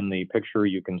here in the picture,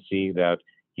 you can see that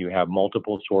you have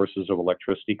multiple sources of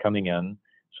electricity coming in.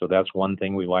 So that's one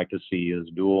thing we like to see is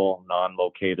dual,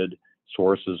 non-located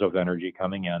sources of energy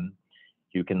coming in.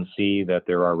 You can see that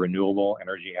there are renewable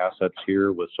energy assets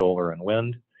here with solar and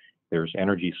wind. There's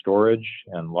energy storage,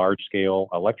 and large-scale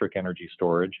electric energy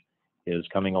storage is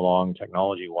coming along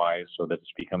technology-wise so that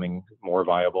it's becoming more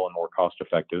viable and more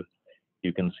cost-effective.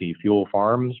 You can see fuel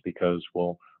farms because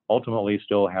we'll ultimately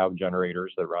still have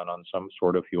generators that run on some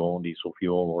sort of fuel, diesel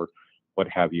fuel or what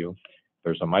have you.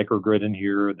 There's a microgrid in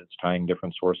here that's tying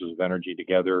different sources of energy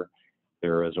together.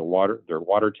 There are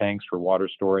water tanks for water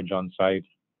storage on site.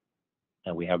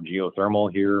 And we have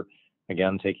geothermal here,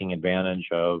 again, taking advantage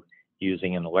of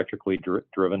using an electrically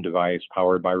driven device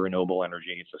powered by renewable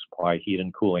energy to supply heat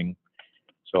and cooling.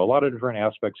 So a lot of different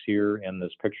aspects here in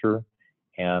this picture.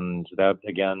 And that,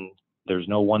 again, there's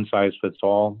no one size fits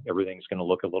all. Everything's going to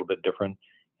look a little bit different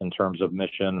in terms of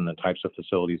mission and the types of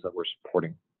facilities that we're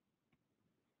supporting.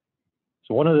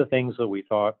 So one of the things that we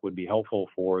thought would be helpful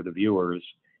for the viewers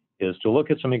is to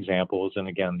look at some examples. And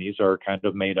again, these are kind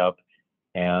of made up,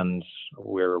 and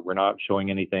we're not showing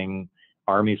anything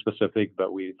Army specific,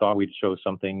 but we thought we'd show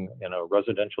something in a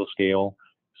residential scale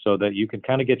so that you can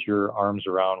kind of get your arms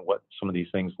around what some of these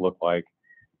things look like.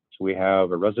 So we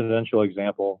have a residential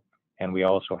example, and we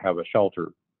also have a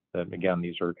shelter. That, again,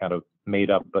 these are kind of made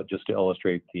up, but just to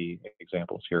illustrate the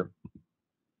examples here.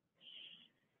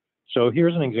 So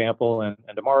here's an example, and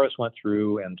Damarys went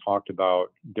through and talked about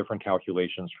different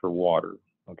calculations for water,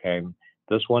 okay?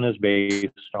 This one is based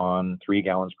on 3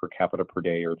 gallons per capita per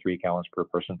day or 3 gallons per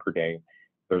person per day.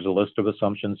 There's a list of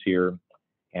assumptions here,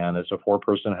 and it's a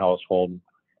 4-person household.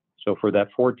 So for that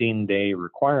 14-day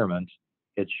requirement,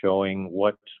 it's showing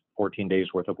what 14 days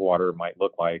worth of water might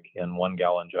look like in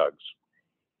 1-gallon jugs.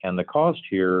 And the cost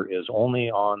here is only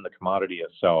on the commodity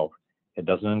itself. It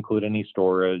doesn't include any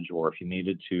storage or if you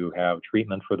needed to have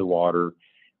treatment for the water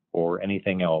or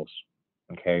anything else,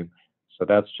 okay? So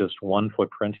that's just one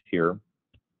footprint here.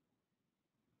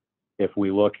 If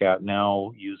we look at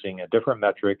now using a different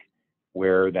metric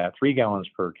where that 3 gallons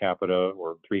per capita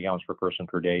or 3 gallons per person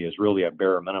per day is really a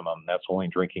bare minimum, that's only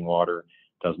drinking water,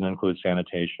 doesn't include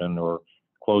sanitation or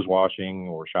clothes washing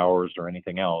or showers or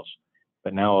anything else.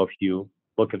 But now if you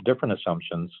look at different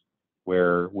assumptions,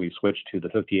 where we switch to the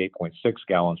 58.6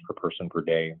 gallons per person per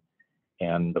day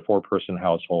and the 4-person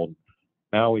household.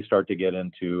 Now we start to get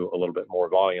into a little bit more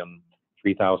volume,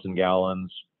 3,000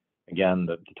 gallons. Again,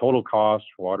 the total cost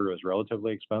for water is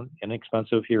relatively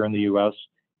inexpensive here in the US.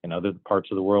 In other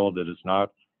parts of the world, it is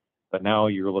not. But now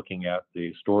you're looking at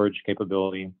the storage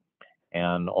capability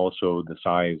and also the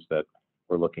size that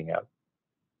we're looking at.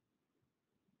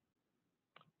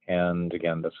 And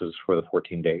again, this is for the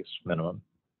 14 days minimum.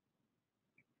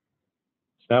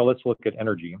 Now let's look at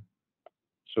energy.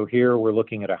 So here we're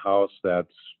looking at a house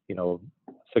that's,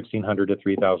 1,600 to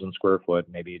 3,000 square foot,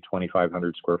 maybe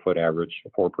 2,500 square foot average, a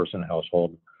 4-person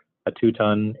household, a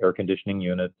 2-ton air conditioning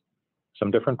unit,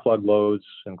 some different plug loads,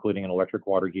 including an electric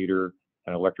water heater,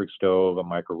 an electric stove, a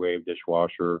microwave,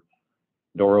 dishwasher,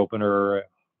 door opener,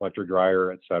 electric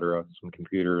dryer, etc., some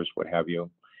computers, what have you.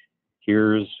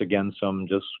 Here's, again, some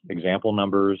just example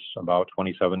numbers, about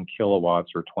 27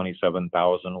 kilowatts or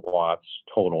 27,000 watts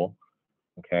total,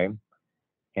 okay?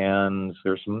 And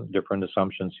there's some different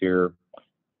assumptions here.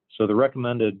 So the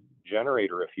recommended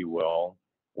generator, if you will,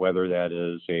 whether that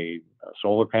is a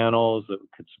solar panels that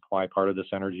could supply part of this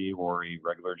energy or a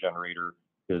regular generator,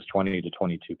 is 20 to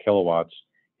 22 kilowatts.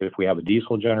 If we have a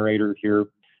diesel generator here,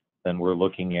 then we're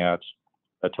looking at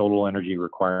a total energy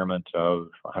requirement of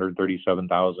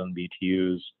 137,000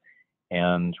 BTUs,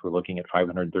 and we're looking at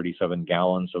 537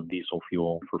 gallons of diesel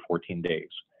fuel for 14 days.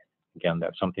 Again,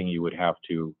 that's something you would have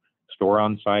to store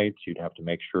on site. You'd have to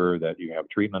make sure that you have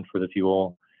treatment for the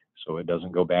fuel so it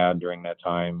doesn't go bad during that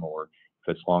time, or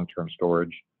if it's long-term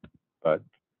storage. But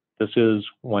this is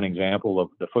one example of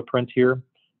the footprint here.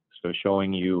 So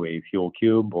showing you a fuel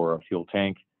cube or a fuel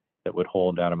tank that would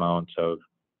hold that amount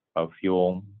of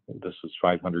fuel. This is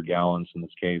 500 gallons in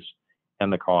this case,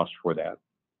 and the cost for that.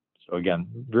 So again,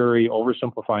 very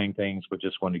oversimplifying things, but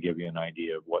just wanted to give you an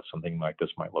idea of what something like this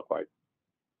might look like.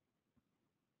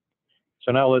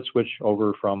 So now let's switch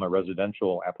over from a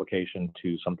residential application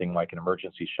to something like an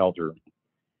emergency shelter.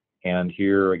 And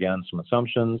here again, some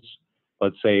assumptions.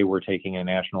 Let's say we're taking a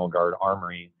National Guard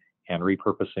armory and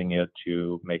repurposing it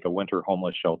to make a winter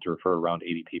homeless shelter for around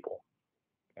 80 people,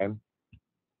 okay?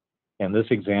 In this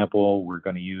example, we're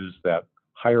going to use that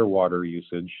higher water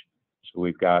usage. So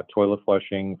we've got toilet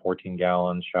flushing, 14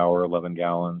 gallons, shower, 11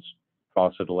 gallons,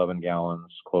 faucet, 11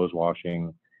 gallons, clothes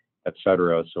washing,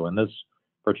 etc. So in this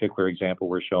particular example,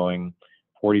 we're showing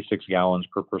 46 gallons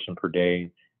per person per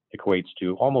day, equates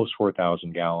to almost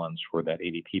 4,000 gallons for that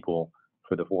 80 people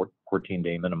for the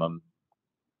 14-day minimum.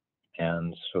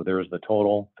 And so there's the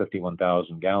total,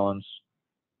 51,000 gallons.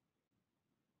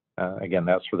 Again,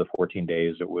 that's for the 14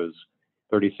 days. It was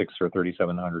 36 or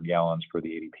 3,700 gallons for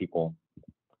the 80 people.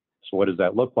 So what does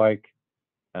that look like?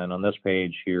 And on this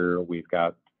page here, we've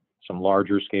got some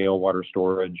larger scale water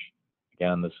storage.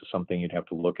 Again, this is something you'd have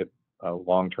to look at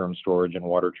long-term storage and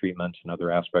water treatment and other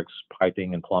aspects,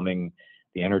 piping and plumbing,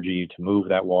 the energy to move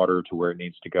that water to where it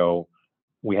needs to go.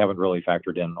 We haven't really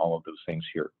factored in all of those things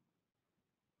here.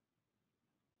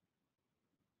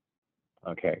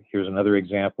 Okay, here's another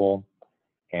example.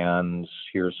 And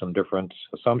here's some different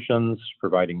assumptions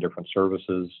providing different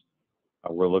services.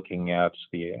 We're looking at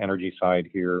the energy side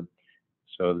here.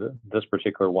 So this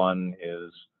particular one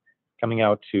is coming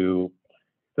out to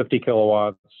 50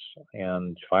 kilowatts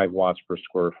and 5 watts per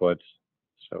square foot.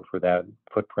 So for that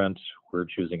footprint, we're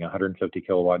choosing a 150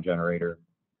 kilowatt generator.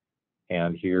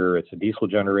 And here it's a diesel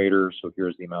generator. So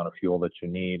here's the amount of fuel that you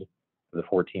need for the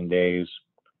 14 days.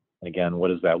 And again, what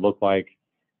does that look like?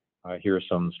 Here are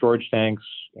some storage tanks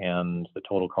and the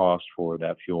total cost for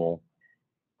that fuel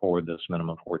for this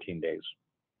minimum 14 days.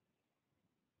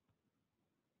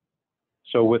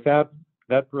 So with that,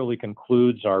 that really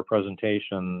concludes our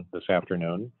presentation this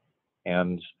afternoon.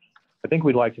 And I think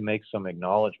we'd like to make some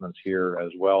acknowledgments here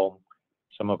as well.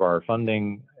 Some of our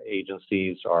funding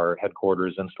agencies are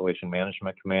Headquarters Installation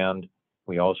Management Command.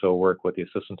 We also work with the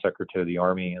Assistant Secretary of the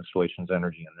Army, Installations,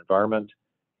 Energy, and Environment.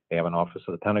 They have an office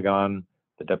of the Pentagon.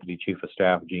 The Deputy Chief of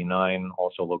Staff, G9,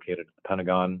 also located at the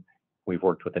Pentagon. We've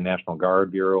worked with the National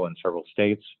Guard Bureau in several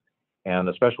states. And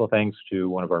a special thanks to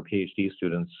one of our PhD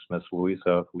students, Ms.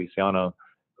 Feliciana,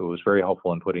 who was very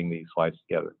helpful in putting these slides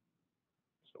together.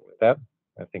 So with that,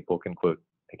 I think we'll conclude.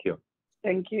 Thank you.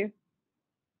 Thank you.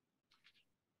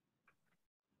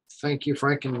 Thank you,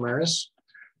 Frank and Damarys.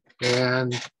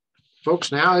 And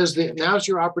folks, now's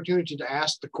your opportunity to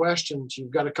ask the questions.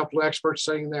 You've got a couple of experts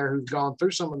sitting there who've gone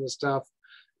through some of this stuff.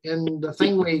 And the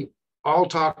thing we all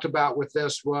talked about with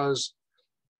this was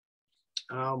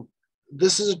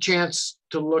this is a chance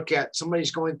to look at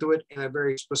somebody's going through it in a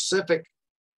very specific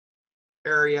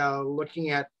area, looking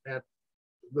at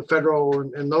the federal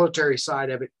and military side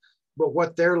of it. But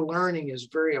what they're learning is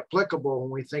very applicable when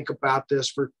we think about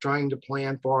this for trying to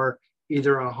plan for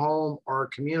either a home or a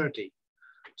community.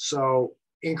 So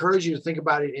encourage you to think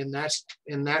about it in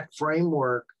that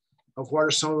framework of what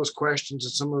are some of those questions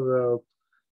and some of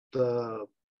the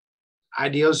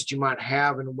ideas that you might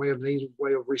have in a way of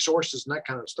resources and that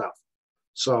kind of stuff.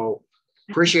 So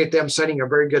appreciate them setting a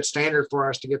very good standard for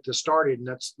us to get this started. And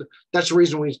that's the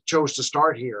reason we chose to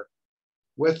start here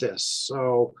with this.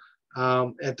 So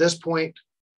at this point,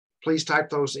 please type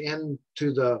those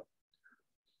into the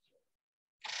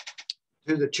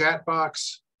chat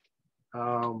box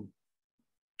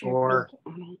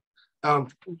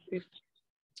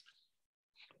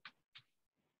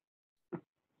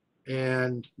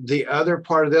and the other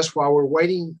part of this, while we're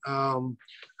waiting,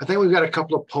 I think we've got a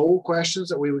couple of poll questions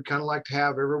that we would kind of like to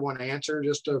have everyone answer,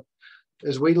 just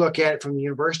as we look at it from the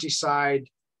university side,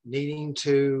 needing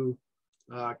to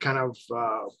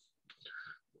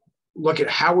look at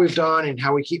how we've done and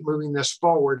how we keep moving this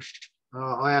forward.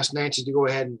 I'll ask Nancy to go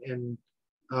ahead and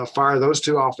fire those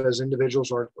two off as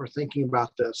individuals are thinking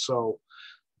about this. So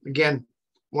again,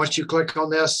 once you click on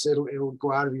this, it'll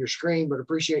go out of your screen, but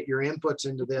appreciate your inputs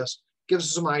into this. Gives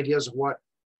us some ideas of what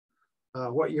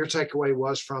your takeaway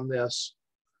was from this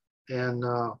and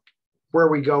where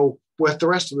we go with the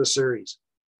rest of the series.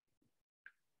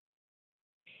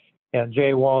 Yeah,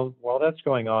 Jay, while that's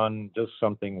going on, just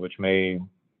something which may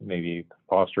maybe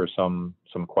foster some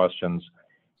questions.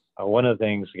 One of the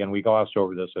things, again, we glossed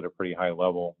over this at a pretty high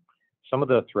level. Some of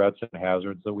the threats and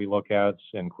hazards that we look at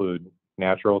include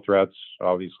natural threats.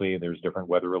 Obviously, there's different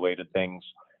weather-related things,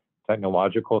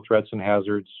 technological threats and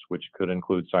hazards, which could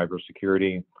include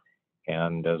cybersecurity.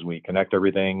 And as we connect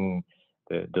everything,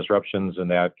 the disruptions in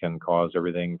that can cause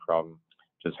everything from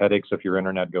just headaches if your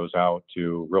internet goes out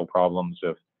to real problems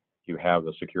if you have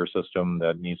a secure system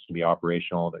that needs to be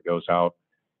operational that goes out.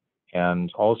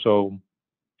 And also,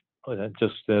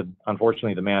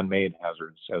 unfortunately, the man-made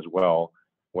hazards as well,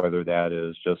 whether that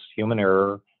is just human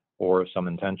error or some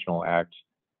intentional act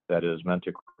that is meant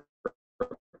to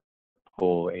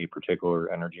pull a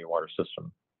particular energy or water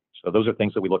system. So those are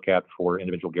things that we look at for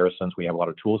individual garrisons. We have a lot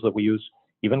of tools that we use.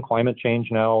 Even climate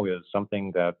change now is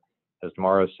something that, as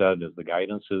Damarys said, as the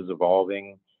guidance is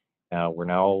evolving, we're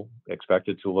now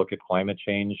expected to look at climate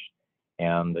change.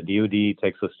 And the DoD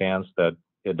takes a stance that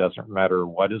it doesn't matter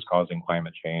what is causing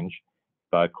climate change,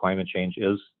 but climate change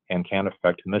is and can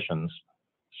affect emissions.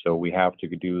 So we have to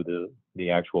do the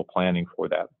actual planning for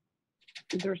that.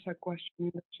 There's a question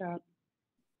in the chat.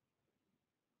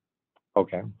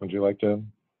 Okay, would you like to?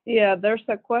 Yeah, there's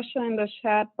a question in the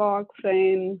chat box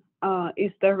saying,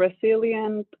 is the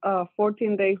resilient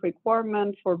 14-day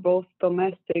requirement for both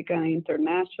domestic and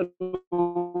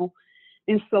international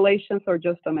installations or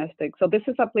just domestic? So this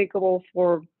is applicable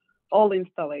for all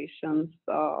installations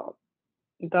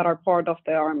that are part of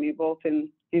the Army, both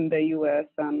in the U.S.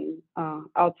 and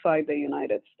outside the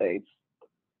United States.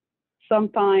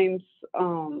 Sometimes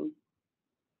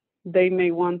they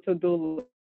may want to do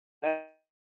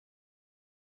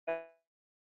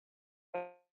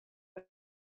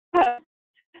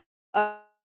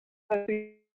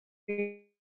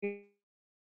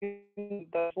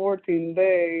the 14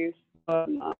 days, but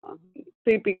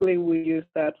typically we use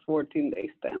that 14-day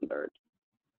standard.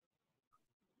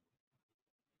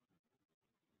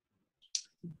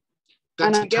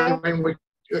 That's And the time we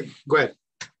go ahead.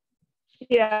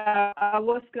 Yeah, I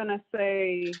was gonna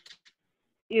say,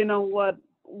 you know,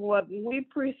 what we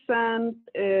present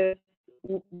is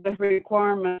the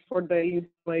requirements for the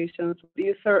installations.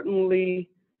 You certainly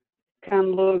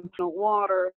can look at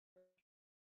water.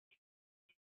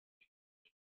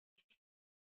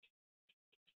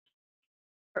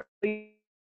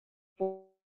 So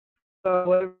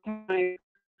every time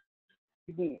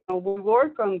we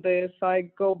work on this,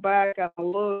 I go back and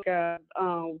look at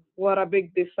what a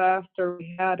big disaster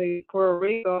we had in Puerto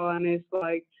Rico, and it's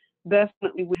like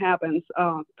definitely what happens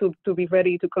to be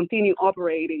ready to continue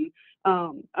operating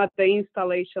at the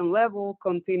installation level,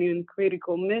 continuing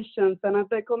critical missions, and at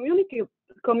the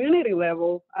community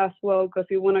level as well, because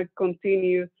you want to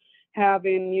continue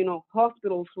having, you know,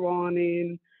 hospitals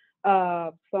running,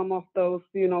 some of those,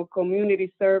 you know,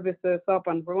 community services up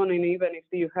and running, even if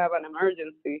you have an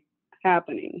emergency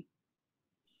happening.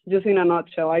 Just in a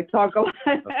nutshell, I talk a lot.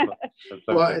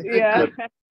 Well, Yeah.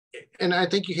 And I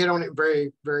think you hit on it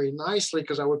very, very nicely,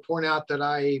 because I would point out that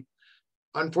I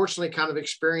unfortunately kind of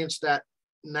experienced that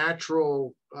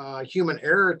natural human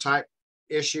error type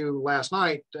issue last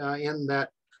night, in that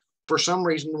for some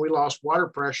reason we lost water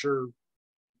pressure,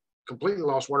 completely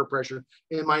lost water pressure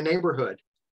in my neighborhood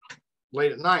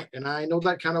late at night. And I know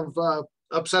that kind of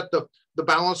upset the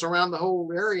balance around the whole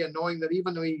area, knowing that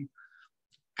even though we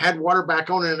had water back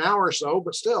on in an hour or so,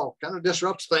 but still kind of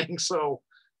disrupts things. So,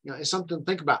 you know, it's something to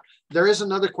think about. There is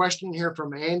another question here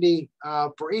from Andy.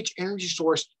 For each energy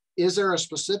source, is there a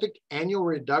specific annual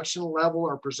reduction level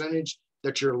or percentage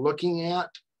that you're looking at?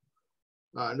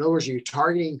 In other words, are you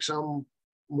targeting some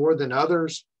more than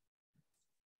others?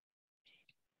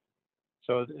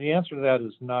 So the answer to that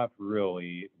is not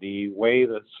really. The way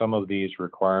that some of these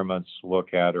requirements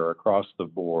look at are across the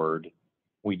board.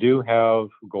 We do have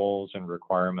goals and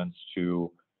requirements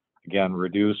to, again,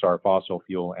 reduce our fossil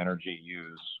fuel energy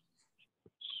use.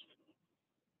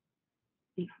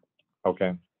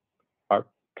 Okay. Our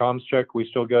comms check, we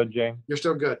still good, Jay? You're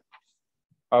still good.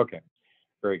 Okay,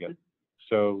 very good.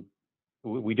 So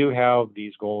we do have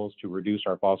these goals to reduce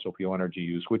our fossil fuel energy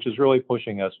use, which is really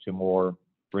pushing us to more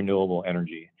renewable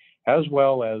energy, as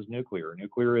well as nuclear.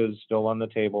 Nuclear is still on the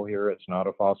table here. It's not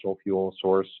a fossil fuel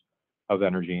source of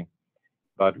energy.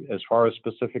 But as far as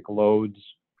specific loads,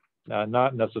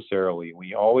 not necessarily.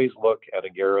 We always look at a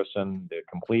garrison, the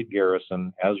complete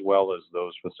garrison, as well as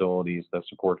those facilities that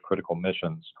support critical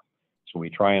missions. So we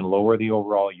try and lower the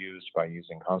overall use by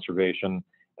using conservation.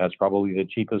 That's probably the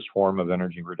cheapest form of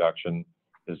energy reduction,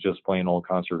 is just plain old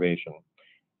conservation,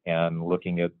 and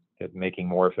looking at making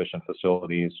more efficient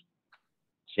facilities,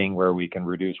 seeing where we can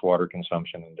reduce water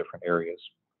consumption in different areas.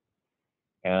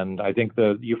 And I think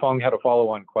Yufeng had a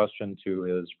follow-on question to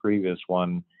his previous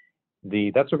one.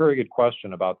 That's a very good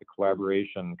question about the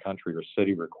collaboration country or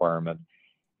city requirement.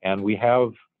 And we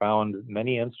have found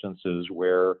many instances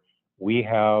where we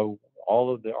have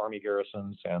all of the Army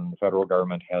garrisons and the federal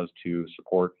government has to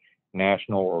support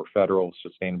national or federal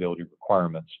sustainability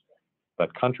requirements.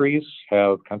 But countries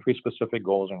have country-specific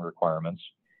goals and requirements.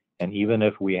 And even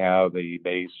if we have a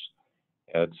base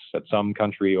at some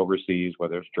country overseas,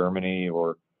 whether it's Germany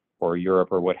or Europe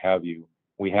or what have you,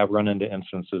 we have run into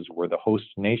instances where the host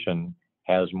nation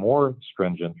has more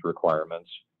stringent requirements,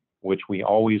 which we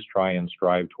always try and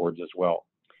strive towards as well.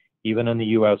 Even in the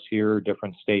US here,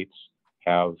 different states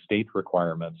have state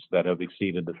requirements that have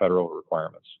exceeded the federal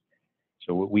requirements.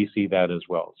 So we see that as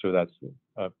well. So that's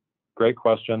a great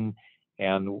question.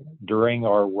 And during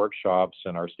our workshops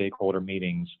and our stakeholder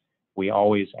meetings, we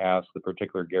always ask the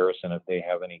particular garrison if they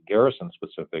have any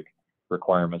garrison-specific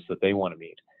requirements that they want to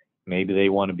meet. Maybe they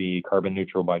want to be carbon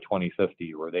neutral by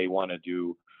 2050, or they want to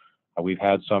do, we've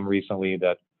had some recently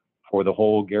that for the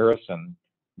whole garrison,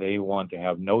 they want to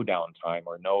have no downtime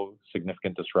or no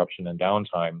significant disruption in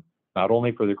downtime, not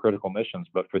only for the critical missions,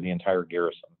 but for the entire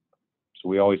garrison. So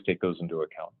we always take those into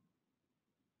account.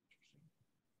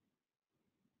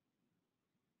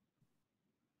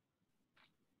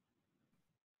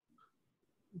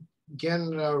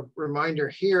 again, a reminder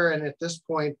here, and at this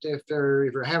point, if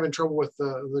you're having trouble with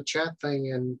the chat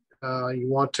thing and you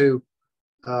want to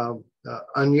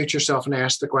unmute yourself and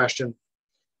ask the question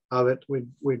of it,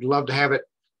 we'd love to have it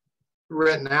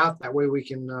written out. That way we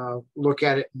can look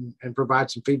at it and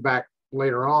provide some feedback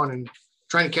later on, and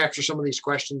trying to capture some of these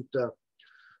questions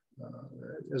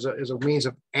as a means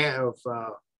of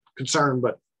concern,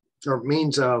 but or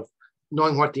means of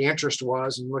knowing what the interest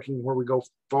was and looking where we go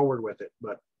forward with it.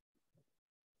 But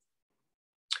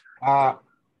I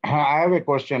have a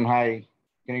question. Hi,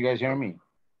 can you guys hear me?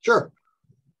 sure.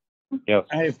 Yes.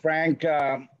 Hey, Frank.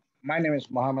 My name is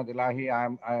Mohammed Elahi.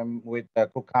 I'm with the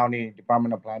Cook County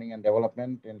Department of Planning and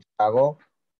Development in Chicago.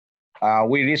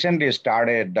 We recently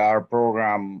started our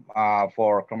program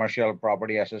for commercial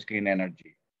property assessed clean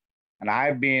energy. And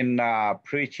I've been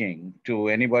preaching to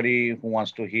anybody who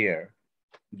wants to hear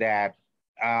that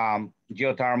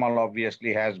geothermal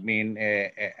obviously has been,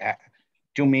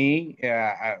 to me,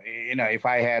 if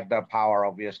I had the power,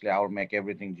 obviously I would make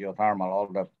everything geothermal, all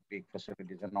the big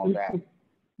facilities and all that.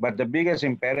 But the biggest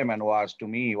impediment is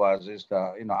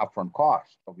the upfront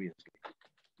cost, obviously.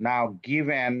 Now,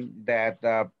 given that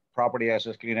the property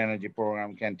assessed clean energy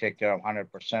program can take care of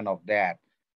 100% of that,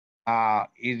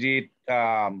 is it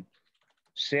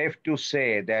safe to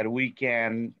say that we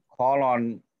can call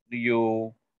on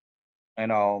you,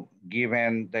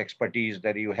 given the expertise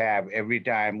that you have, every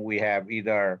time we have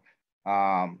either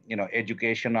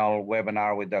educational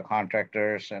webinar with the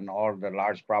contractors and all the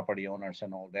large property owners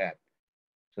and all that?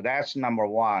 So that's number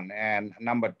one. And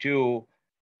number two,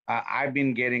 I've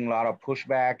been getting a lot of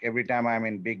pushback every time I'm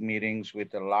in big meetings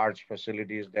with the large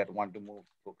facilities that want to move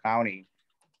to county.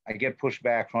 I get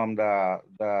pushback from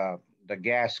the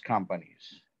gas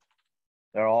companies.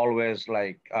 They're always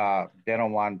like, they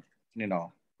don't want,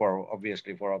 for obvious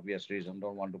reason,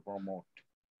 don't want to promote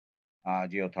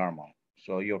geothermal.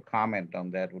 So your comment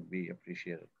on that would be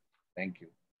appreciated. Thank you.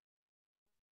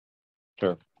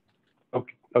 Sure.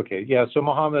 Okay. Yeah. So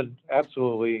Mohammed,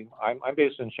 absolutely. I'm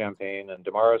based in Champaign, and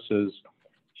Damarys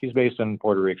she's based in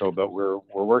Puerto Rico, but we're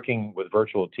working with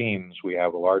virtual teams. We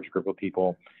have a large group of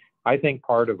people. I think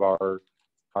part of our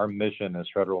mission as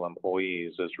federal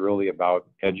employees is really about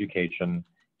education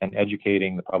and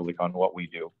educating the public on what we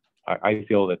do. I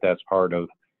feel that that's part of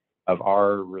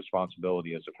our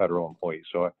responsibility as a federal employee.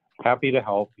 So happy to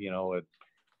help.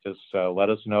 Just let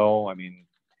us know. I mean,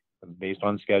 based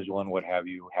on schedule and what have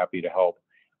you, happy to help.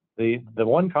 The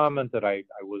one comment that I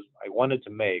wanted to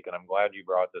make, and I'm glad you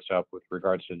brought this up with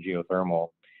regards to geothermal,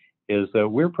 is that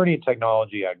we're pretty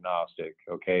technology agnostic.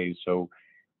 Okay, so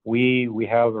we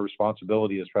have a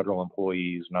responsibility as federal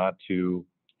employees not to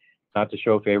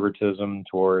show favoritism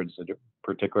towards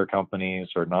particular companies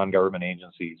or non-government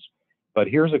agencies. But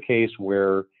here's a case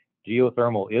where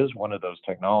geothermal is one of those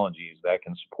technologies that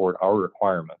can support our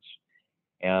requirements.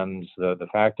 And the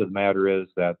fact of the matter is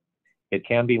that it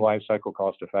can be life cycle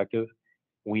cost effective.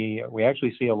 We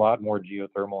actually see a lot more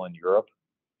geothermal in Europe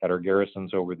at our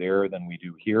garrisons over there than we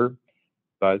do here.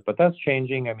 But that's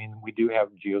changing. I mean, we do have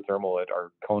geothermal at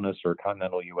our CONUS or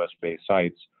continental US-based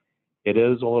sites. It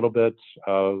is a little bit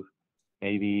of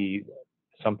maybe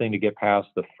something to get past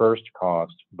the first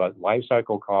cost, but life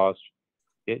cycle cost,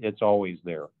 it's always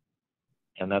there.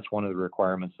 And that's one of the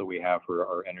requirements that we have for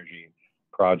our energy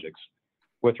projects.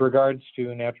 With regards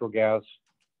to natural gas,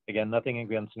 again, nothing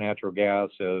against natural gas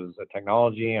as a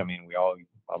technology. I mean,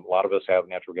 a lot of us have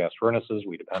natural gas furnaces.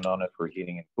 We depend on it for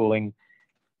heating and cooling.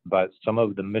 But some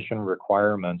of the mission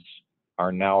requirements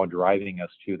are now driving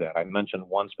us to that. I mentioned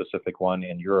one specific one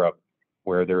in Europe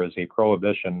where there is a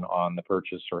prohibition on the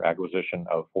purchase or acquisition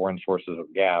of foreign sources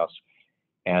of gas.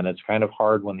 And it's kind of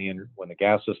hard when the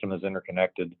gas system is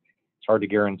interconnected. It's hard to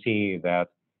guarantee that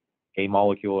a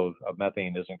molecule of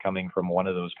methane isn't coming from one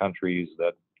of those countries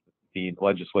that the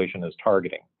legislation is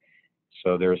targeting.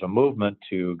 So there's a movement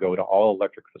to go to all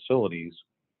electric facilities.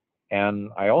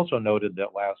 And I also noted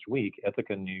that last week,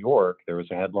 Ithaca, New York, there was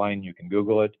a headline, you can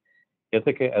Google it.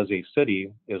 Ithaca as a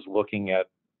city is looking at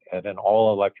an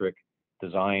all electric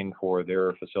design for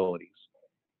their facilities.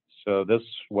 So this,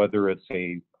 whether it's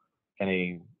a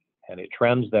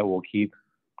trend that will keep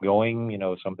going,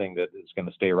 something that is going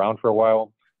to stay around for a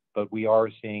while, but we are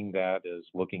seeing that as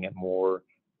looking at more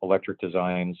electric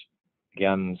designs.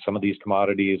 Again, some of these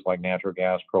commodities like natural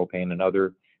gas, propane, and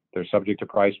other, they're subject to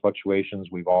price fluctuations.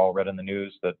 We've all read in the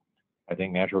news that I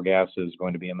think natural gas is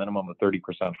going to be a minimum of 30%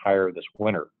 higher this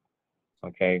winter.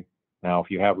 Okay, now if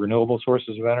you have renewable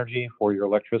sources of energy for your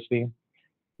electricity,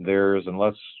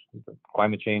 unless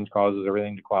climate change causes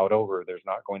everything to cloud over, there's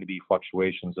not going to be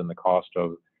fluctuations in the cost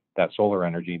of that solar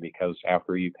energy, because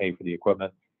after you pay for the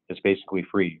equipment, it's basically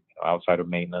free outside of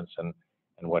maintenance and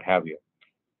what have you.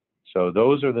 So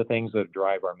those are the things that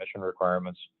drive our mission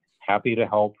requirements. Happy to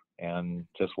help, and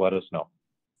just let us know.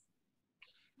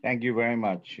 Thank you very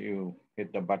much. You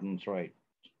hit the buttons right.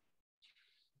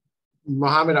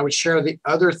 Mohammed, I would share the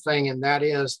other thing, and that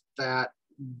is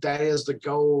the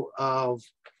goal of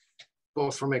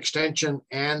both from Extension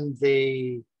and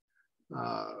the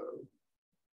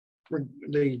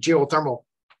Geothermal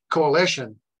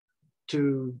Coalition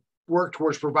to work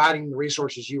towards providing the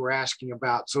resources you were asking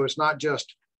about. So it's not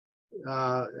just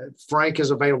Frank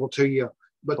is available to you,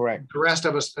 but Correct. The rest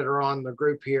of us that are on the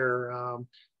group here,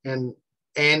 and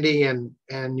Andy and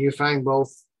Yufang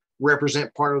both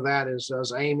represent part of that,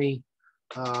 as Amy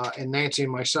and Nancy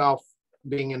and myself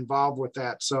being involved with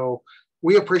that. So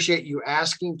we appreciate you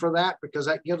asking for that, because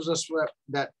that gives us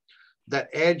that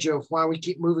edge of why we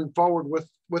keep moving forward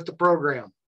with the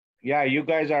program. Yeah, you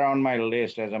guys are on my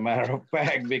list, as a matter of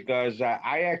fact, because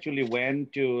I actually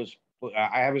went to,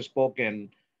 I have spoken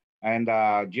and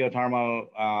geothermal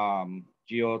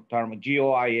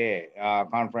GOIA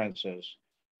conferences.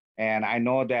 And I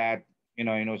know that,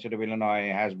 University of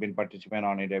Illinois has been participant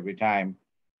on it every time.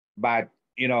 But,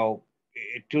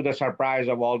 to the surprise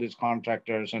of all these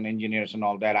contractors and engineers and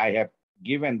all that, I have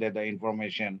given them the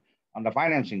information on the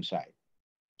financing side.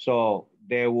 So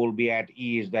they will be at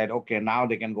ease that, okay, now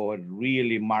they can go and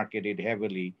really market it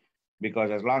heavily,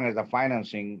 because as long as the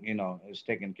financing, is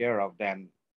taken care of, then,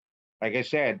 like I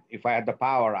said, if I had the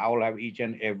power, I will have each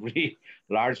and every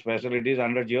large facilities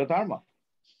under geothermal.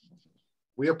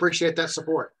 We appreciate that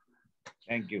support.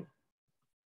 Thank you.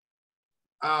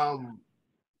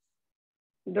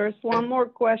 There's one more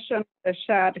question in the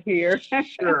chat here.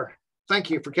 Sure.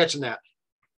 Thank you for catching that.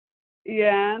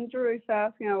 Yeah, Andrew is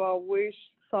asking about which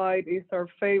side is our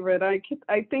favorite. I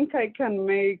think I can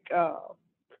make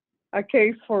a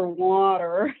case for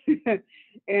water,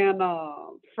 and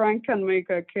Frank can make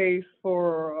a case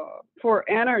for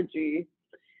energy.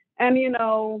 And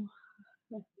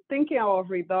thinking about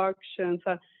reductions,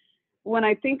 when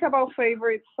I think about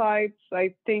favorite sites,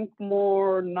 I think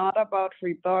more not about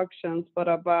reductions, but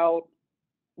about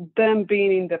them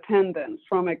being independent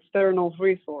from external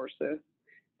resources.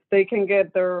 They can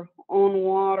get their own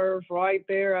water right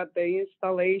there at the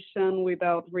installation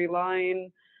without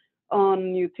relying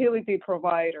on utility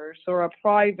providers or a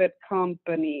private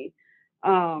company.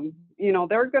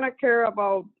 They're gonna care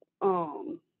about,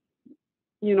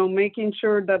 making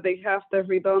sure that they have the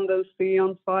redundancy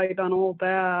on site and all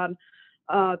that,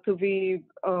 to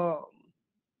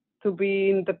be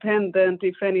independent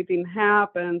if anything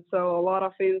happens. So a lot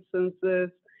of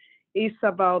instances, it's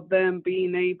about them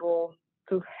being able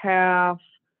to have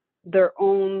their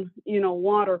own,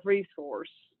 water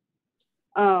resource.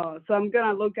 So I'm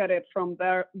gonna look at it from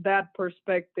that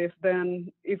perspective.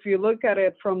 Then if you look at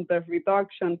it from the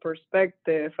reduction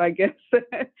perspective, I guess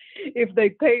if they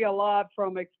pay a lot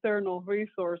from external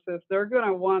resources, they're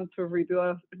gonna want to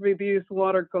reduce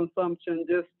water consumption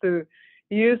just to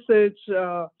usage.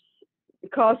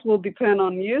 Cost will depend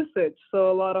on usage.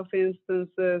 So a lot of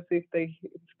instances, if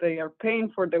they are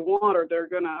paying for the water, they're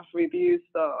gonna reduce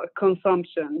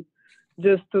consumption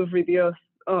just to reduce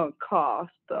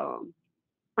cost.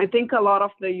 I think a lot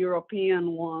of the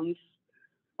European ones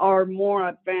are more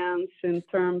advanced in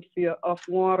terms of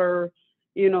water,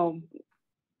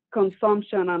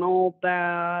 consumption and all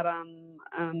that,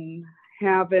 and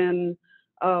having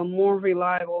more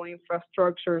reliable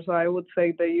infrastructure. So I would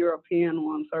say the European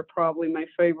ones are probably my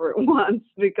favorite ones,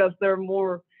 because they're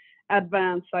more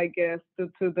advanced, I guess, to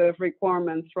the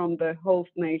requirements from the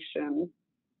host nation.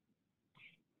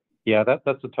 Yeah,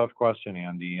 that's a tough question,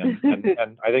 Andy.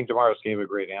 And I think Damarys gave a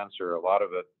great answer. A lot of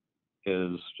it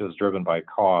is just driven by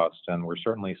cost. And we're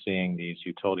certainly seeing these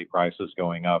utility prices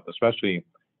going up, especially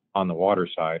on the water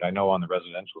side. I know on the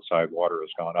residential side, water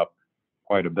has gone up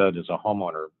quite a bit as a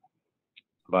homeowner.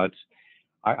 But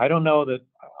I don't know that,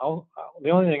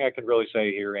 the only thing I could really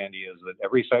say here, Andy, is that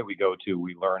every site we go to,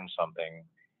 we learn something.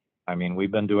 I mean,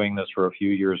 we've been doing this for a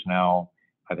few years now.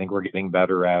 I think we're getting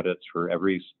better at it. For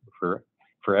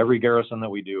every garrison that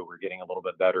we do, we're getting a little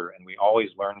bit better, and we always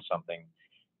learn something.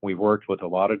 We've worked with a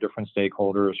lot of different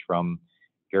stakeholders, from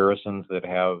garrisons that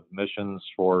have missions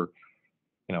for,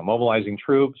 mobilizing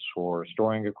troops or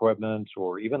storing equipment,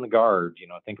 or even the Guard.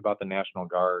 Think about the National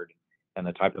Guard and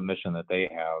the type of mission that they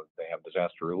have. They have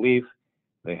disaster relief.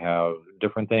 They have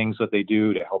different things that they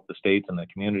do to help the states and the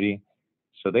community.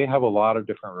 So they have a lot of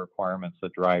different requirements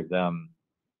that drive them.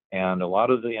 And a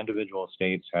lot of the individual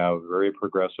states have very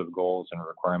progressive goals and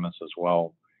requirements as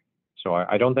well. So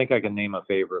I don't think I can name a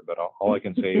favorite, but all I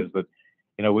can say is that,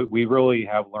 we really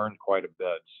have learned quite a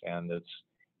bit. And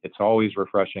it's always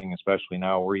refreshing, especially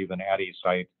now we're even at a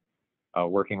site,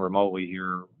 working remotely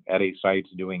here at a site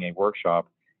doing a workshop.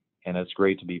 And it's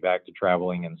great to be back to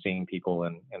traveling and seeing people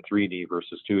in 3D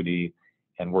versus 2D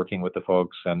and working with the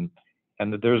folks. And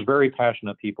there's very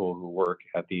passionate people who work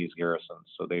at these garrisons.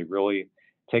 So they really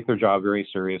take their job very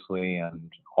seriously, and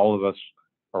all of us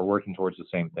are working towards the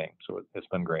same thing. So it's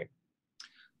been great.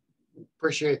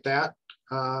 Appreciate that.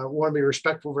 Want to be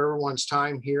respectful of everyone's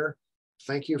time here.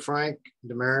 Thank you, Frank,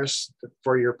 Damarys,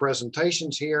 for your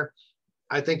presentations here.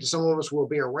 I think some of us will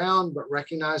be around, but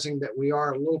recognizing that we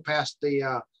are a little past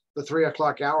the 3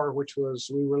 o'clock hour, which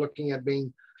was, we were looking at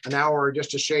being an hour or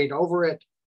just a shade over it.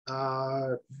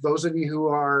 Those of you who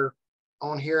are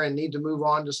on here and need to move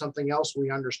on to something else, we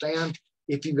understand.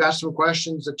 If you've got some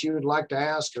questions that you would like to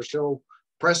ask or still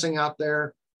pressing out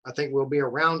there, I think we'll be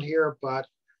around here, but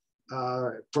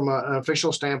from an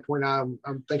official standpoint, I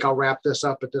think I'll wrap this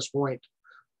up at this point,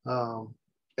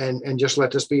 and just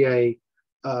let this be a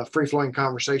free-flowing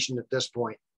conversation at this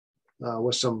point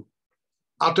with some,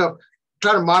 I'll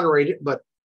try to moderate it, but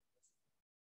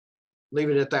leave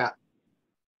it at that.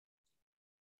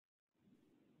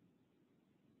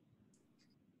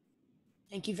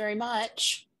 Thank you very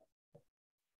much.